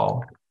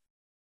Utah.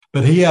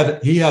 But he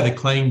had a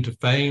claim to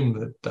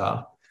fame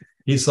that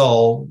he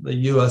saw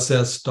the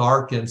USS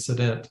Stark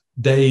incident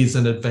days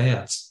in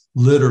advance,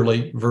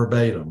 literally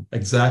verbatim,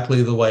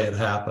 exactly the way it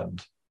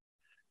happened.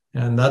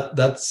 And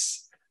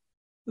that's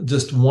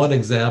just one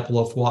example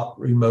of what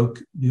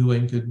remote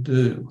viewing could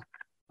do.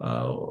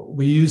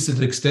 We used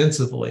it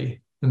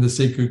extensively in the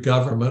secret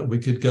government. We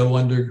could go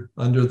under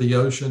the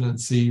ocean and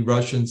see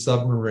Russian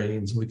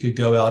submarines. We could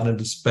go out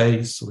into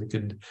space. We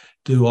could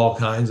do all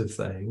kinds of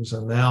things.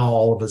 And now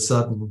all of a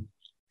sudden,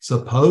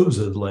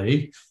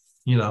 supposedly,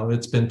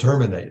 it's been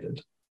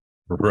terminated.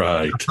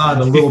 Right.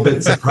 I'm a little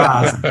bit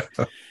surprised.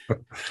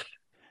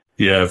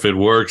 Yeah, if it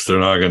works, they're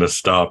not going to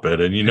stop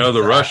it. And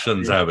the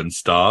Russians haven't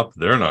stopped.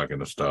 They're not going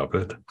to stop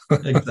it.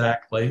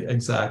 Exactly.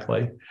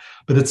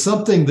 But it's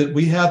something that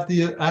we have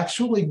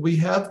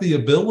the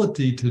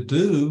ability to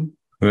do.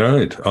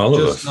 Right, all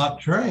of us. Just not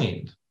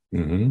trained.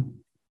 Mm-hmm.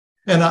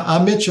 And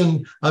I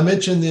mentioned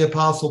the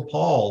Apostle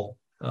Paul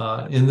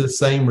in the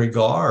same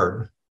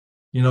regard.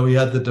 He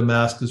had the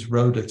Damascus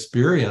Road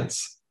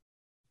experience.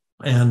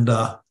 And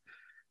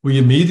we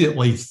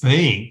immediately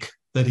think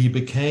that he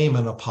became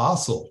an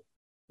apostle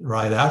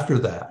right after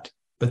that.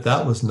 But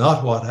that was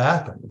not what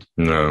happened.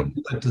 No.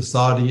 He went to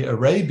Saudi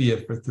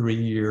Arabia for 3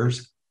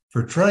 years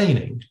for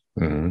training.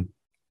 Mm-hmm.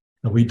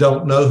 And we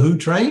don't know who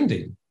trained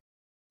him.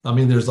 I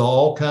mean, there's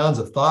all kinds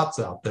of thoughts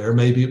out there.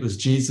 Maybe it was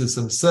Jesus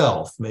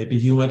himself. Maybe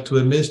he went to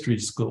a mystery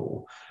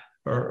school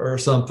or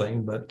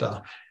something. But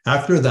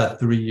after that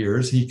 3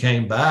 years, he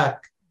came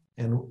back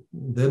and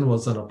then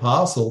was an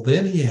apostle.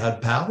 Then he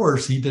had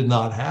powers he did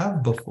not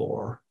have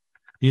before.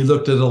 He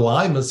looked at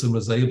Elymas and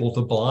was able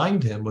to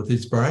blind him with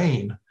his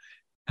brain.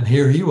 And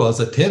here he was,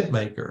 a tent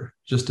maker,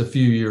 just a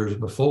few years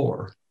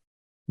before.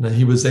 And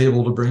he was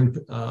able to bring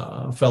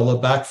a fellow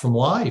back from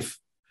life.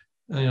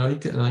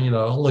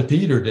 Only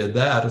Peter did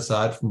that,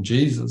 aside from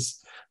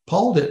Jesus.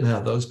 Paul didn't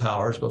have those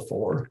powers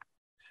before.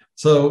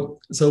 So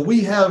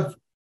we have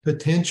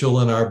potential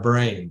in our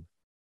brain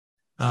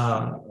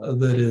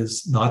that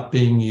is not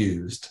being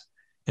used,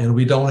 and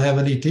we don't have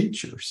any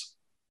teachers.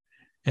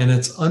 And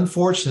it's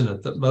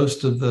unfortunate that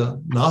most of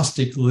the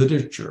Gnostic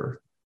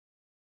literature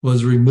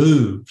was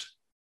removed,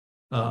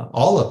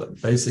 all of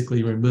it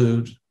basically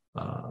removed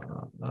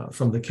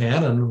from the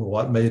canon,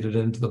 what made it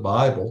into the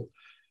Bible.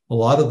 A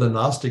lot of the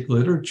Gnostic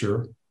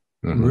literature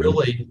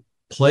really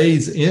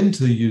plays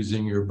into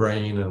using your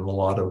brain in a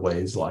lot of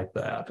ways like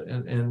that.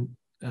 And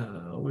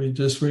we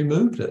just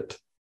removed it.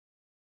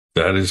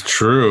 That is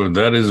true.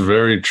 That is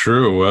very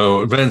true.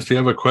 Well, Vance, do you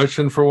have a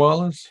question for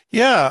Wallace?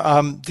 Yeah.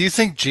 Do you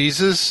think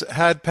Jesus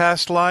had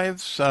past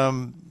lives?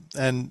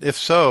 And if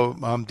so,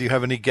 do you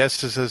have any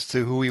guesses as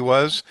to who he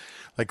was?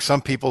 Like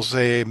some people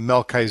say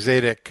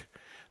Melchizedek,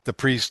 the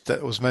priest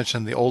that was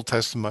mentioned in the Old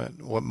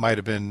Testament, what might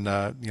have been,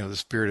 the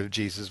spirit of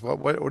Jesus.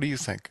 What do you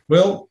think?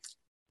 Well,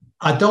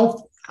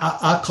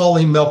 I call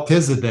him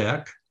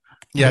Melchizedek.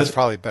 Yeah, it's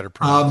probably better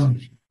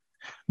pronunciation.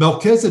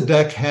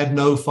 Melchizedek had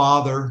no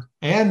father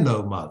and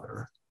no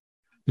mother.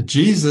 But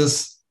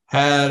Jesus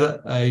had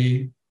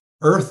a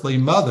earthly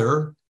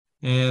mother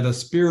and a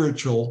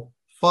spiritual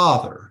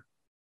father.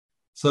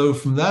 So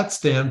from that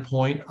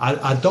standpoint,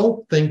 I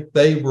don't think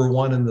they were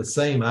one and the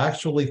same. I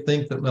actually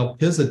think that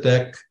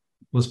Melchizedek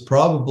was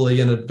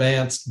probably an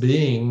advanced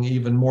being,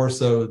 even more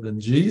so than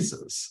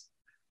Jesus.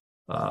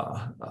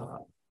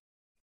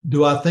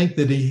 Do I think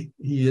that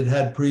he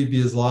had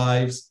previous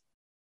lives?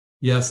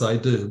 Yes, I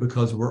do,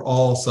 because we're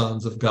all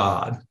sons of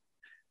God.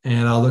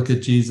 And I look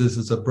at Jesus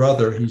as a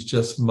brother. He's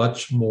just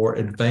much more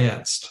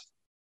advanced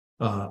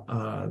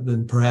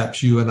than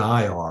perhaps you and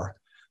I are.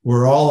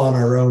 We're all on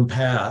our own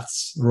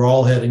paths. We're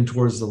all heading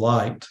towards the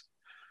light.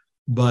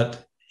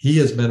 But he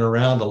has been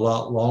around a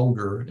lot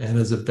longer and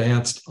has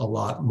advanced a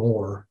lot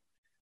more.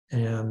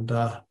 And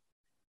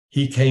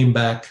he came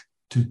back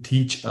to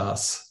teach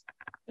us.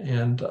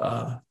 And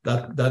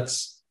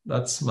that's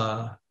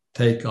my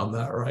take on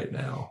that right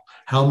now.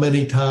 How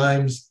many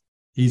times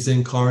he's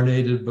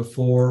incarnated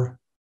before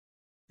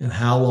and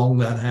how long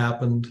that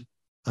happened,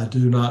 I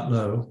do not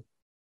know.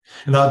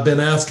 And I've been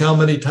asked, how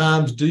many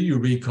times do you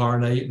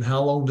reincarnate and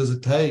how long does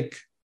it take?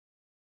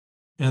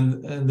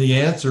 And the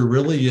answer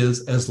really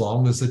is as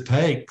long as it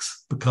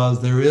takes,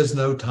 because there is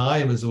no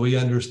time as we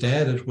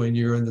understand it when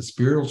you're in the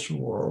spiritual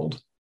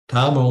world.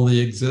 Time only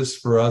exists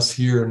for us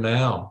here and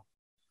now.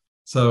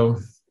 So,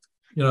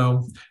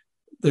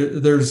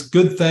 there's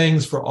good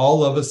things for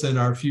all of us in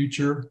our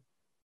future.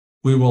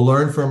 We will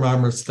learn from our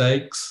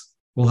mistakes.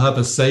 We'll have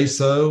a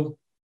say-so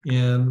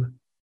in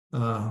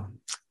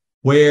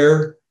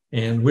where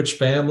and which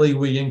family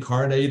we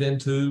incarnate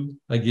into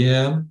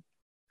again.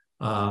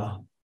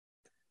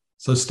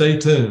 So stay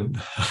tuned.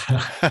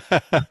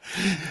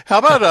 How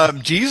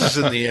about Jesus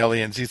and the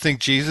aliens? You think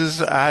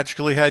Jesus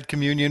actually had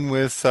communion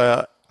with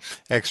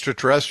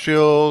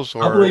extraterrestrials?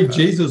 Or, I believe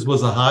Jesus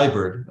was a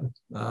hybrid,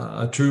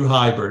 a true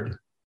hybrid.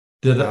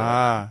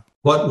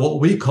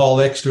 What we call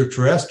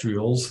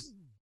extraterrestrials,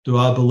 do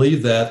I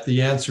believe that?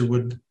 The answer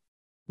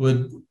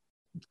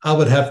I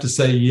would have to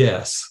say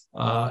yes.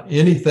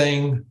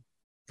 Anything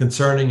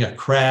concerning a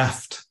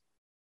craft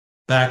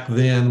back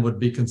then would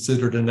be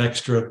considered an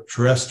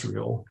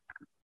extraterrestrial.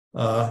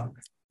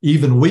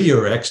 Even we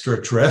are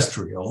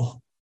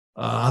extraterrestrial.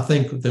 I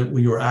think that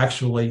we were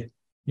actually,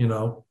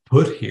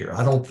 put here.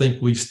 I don't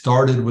think we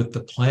started with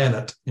the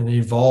planet and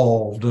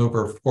evolved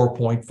over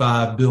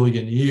 4.5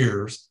 billion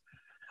years.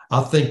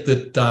 I think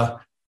that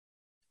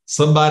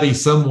somebody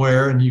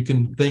somewhere, and you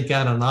can think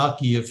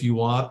Anunnaki if you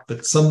want,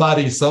 but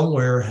somebody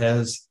somewhere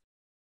has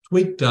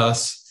tweaked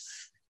us,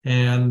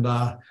 and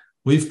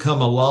we've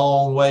come a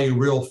long way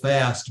real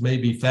fast,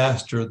 maybe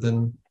faster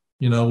than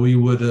we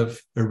would have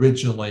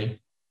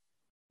originally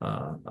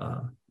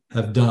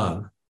have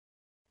done.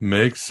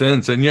 Makes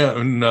sense.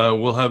 And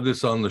we'll have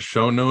this on the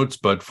show notes,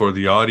 but for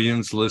the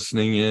audience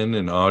listening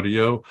in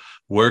audio,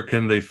 where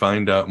can they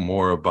find out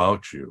more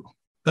about you?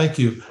 Thank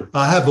you.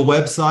 I have a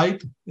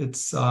website.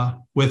 It's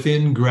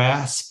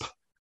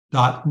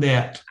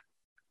withingrasp.net.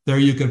 There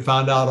you can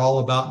find out all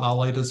about my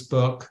latest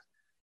book.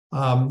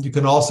 You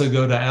can also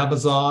go to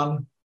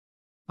Amazon.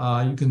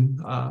 You can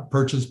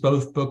purchase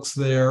both books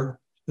there.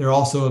 They're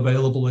also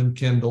available in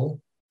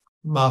Kindle.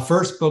 My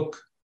first book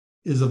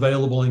is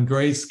available in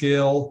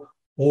grayscale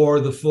or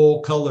the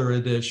full color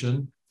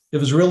edition. It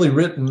was really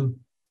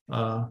written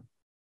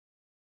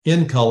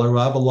in color.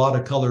 I have a lot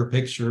of color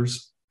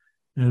pictures.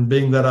 And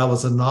being that I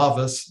was a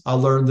novice, I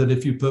learned that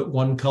if you put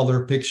one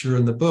color picture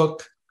in the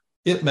book,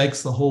 it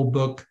makes the whole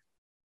book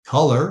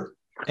color,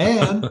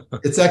 and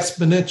it's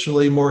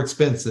exponentially more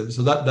expensive.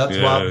 So that's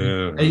why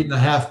the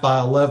 8.5 by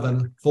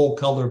 11 full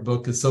color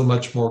book is so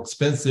much more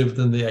expensive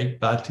than the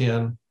 8 by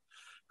 10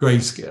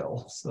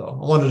 grayscale. So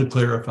I wanted to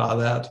clarify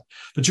that.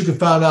 But you can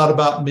find out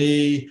about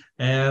me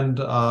and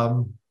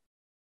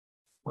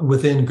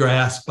Within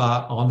Grasp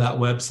on that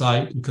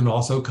website. You can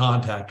also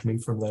contact me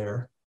from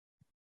there.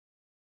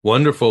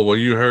 Wonderful. Well,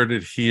 you heard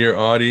it here,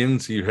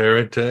 audience, you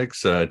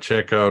heretics.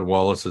 Check out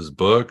Wallace's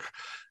book.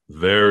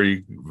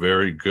 Very,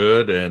 very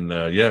good. And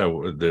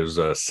there's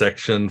a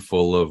section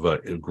full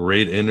of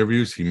great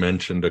interviews. He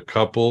mentioned a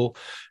couple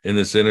in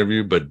this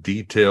interview, but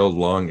detailed,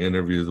 long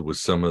interviews with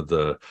some of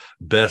the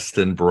best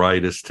and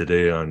brightest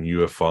today on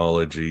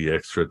ufology,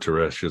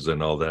 extraterrestrials,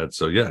 and all that.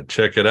 So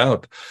check it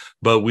out.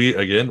 But we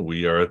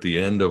are at the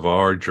end of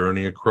our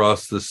journey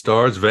across the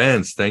stars.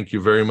 Vance, thank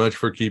you very much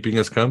for keeping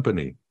us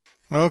company.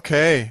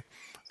 Okay.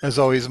 As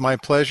always, my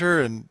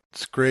pleasure, and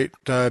it's great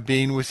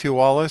being with you,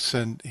 Wallace,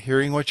 and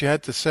hearing what you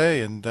had to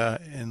say, and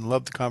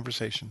love the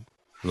conversation.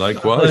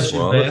 Likewise,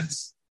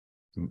 Wallace.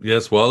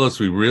 Yes, Wallace,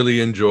 we really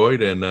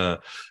enjoyed, and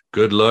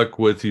good luck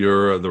with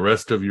the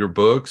rest of your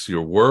books,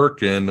 your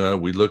work,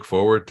 and we look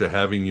forward to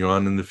having you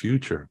on in the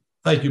future.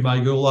 Thank you,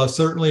 Michael. I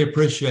certainly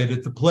appreciate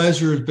it. The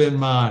pleasure has been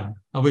mine.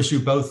 I wish you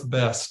both the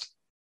best.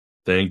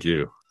 Thank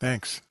you.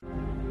 Thanks.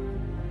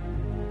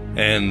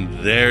 And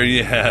there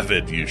you have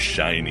it, you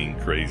shining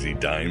crazy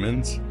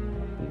diamonds.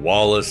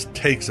 Wallace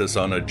takes us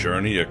on a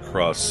journey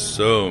across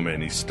so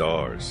many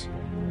stars.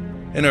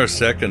 In our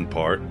second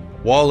part,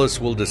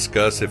 Wallace will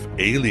discuss if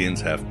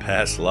aliens have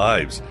past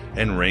lives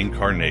and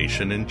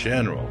reincarnation in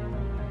general.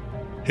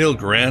 He'll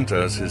grant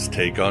us his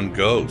take on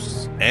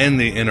ghosts and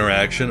the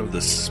interaction of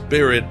the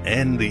spirit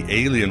and the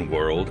alien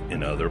world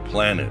in other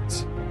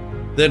planets.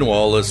 Then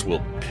Wallace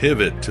will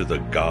pivot to the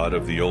God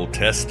of the Old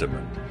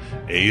Testament,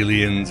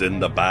 aliens in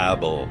the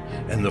Bible,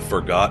 and the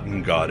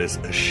forgotten goddess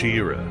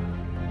Ashera.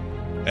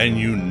 And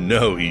you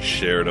know he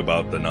shared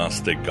about the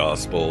Gnostic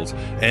Gospels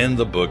and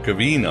the Book of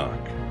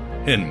Enoch,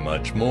 and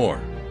much more.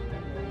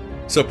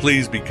 So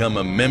please become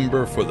a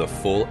member for the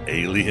full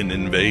alien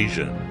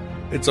invasion.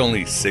 It's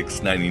only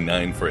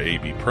 $6.99 for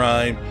AB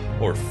Prime,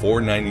 or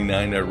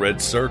 $4.99 at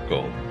Red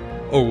Circle,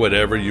 or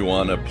whatever you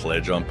want to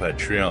pledge on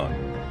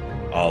Patreon.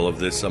 All of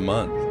this a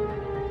month.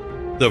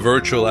 The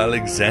virtual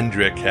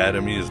Alexandria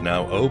Academy is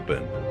now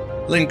open.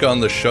 Link on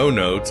the show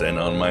notes and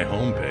on my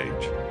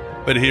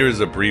homepage. But here is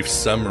a brief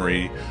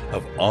summary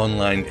of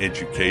online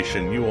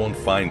education you won't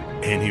find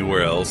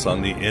anywhere else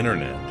on the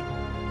internet.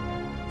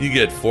 You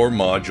get 4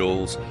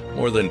 modules,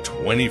 more than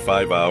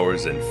 25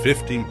 hours, and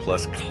 15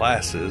 plus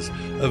classes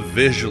of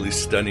visually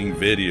stunning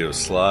videos,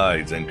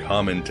 slides, and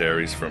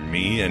commentaries from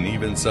me and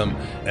even some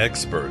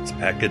experts,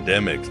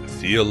 academics,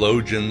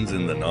 theologians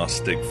in the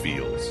Gnostic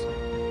fields.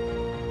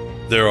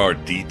 There are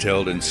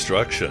detailed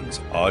instructions,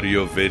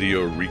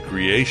 audio-video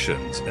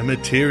recreations, and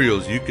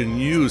materials you can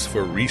use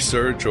for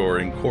research or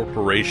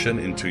incorporation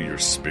into your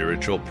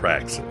spiritual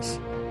praxis.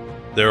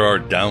 There are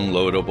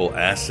downloadable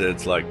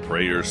assets like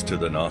prayers to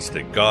the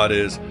Gnostic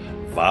goddess,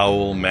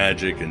 vowel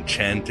magic,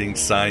 enchanting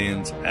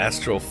science,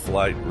 astral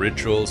flight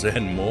rituals,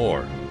 and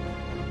more.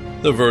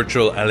 The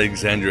virtual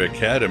Alexandria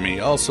Academy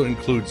also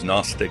includes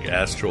Gnostic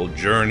astral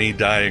journey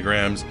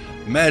diagrams,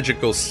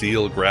 magical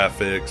seal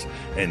graphics,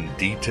 and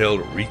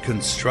detailed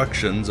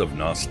reconstructions of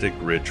Gnostic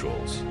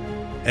rituals,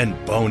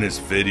 and bonus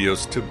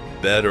videos to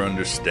better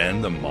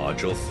understand the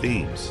module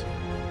themes,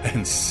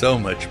 and so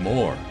much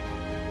more.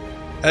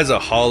 As a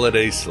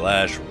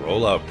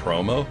holiday/rollout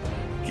promo,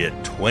 get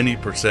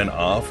 20%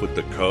 off with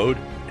the code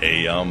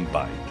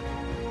AEONBITE.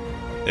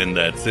 And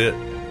that's it.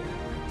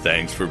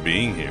 Thanks for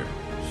being here.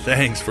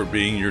 Thanks for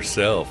being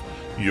yourself,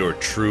 your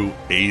true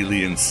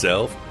alien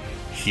self,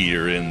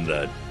 here in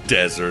the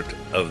desert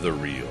of the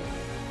real.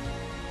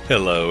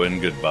 Hello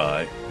and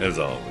goodbye, as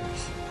always.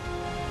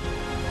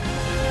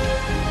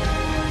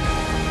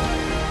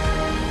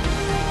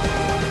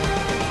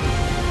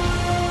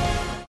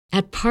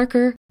 At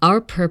Parker,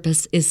 our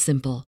purpose is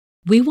simple.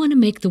 We want to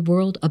make the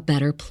world a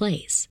better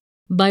place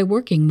by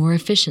working more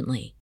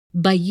efficiently,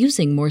 by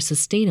using more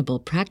sustainable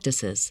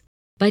practices,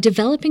 by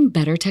developing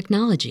better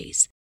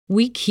technologies.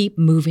 We keep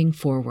moving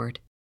forward.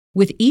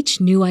 With each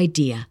new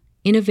idea,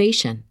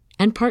 innovation,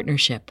 and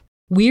partnership,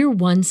 we're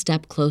one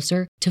step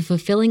closer to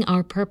fulfilling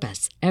our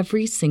purpose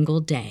every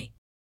single day.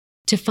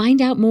 To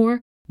find out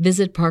more,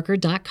 visit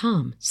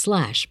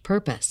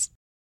parker.com/purpose.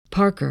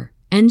 Parker,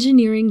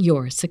 engineering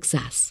your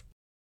success.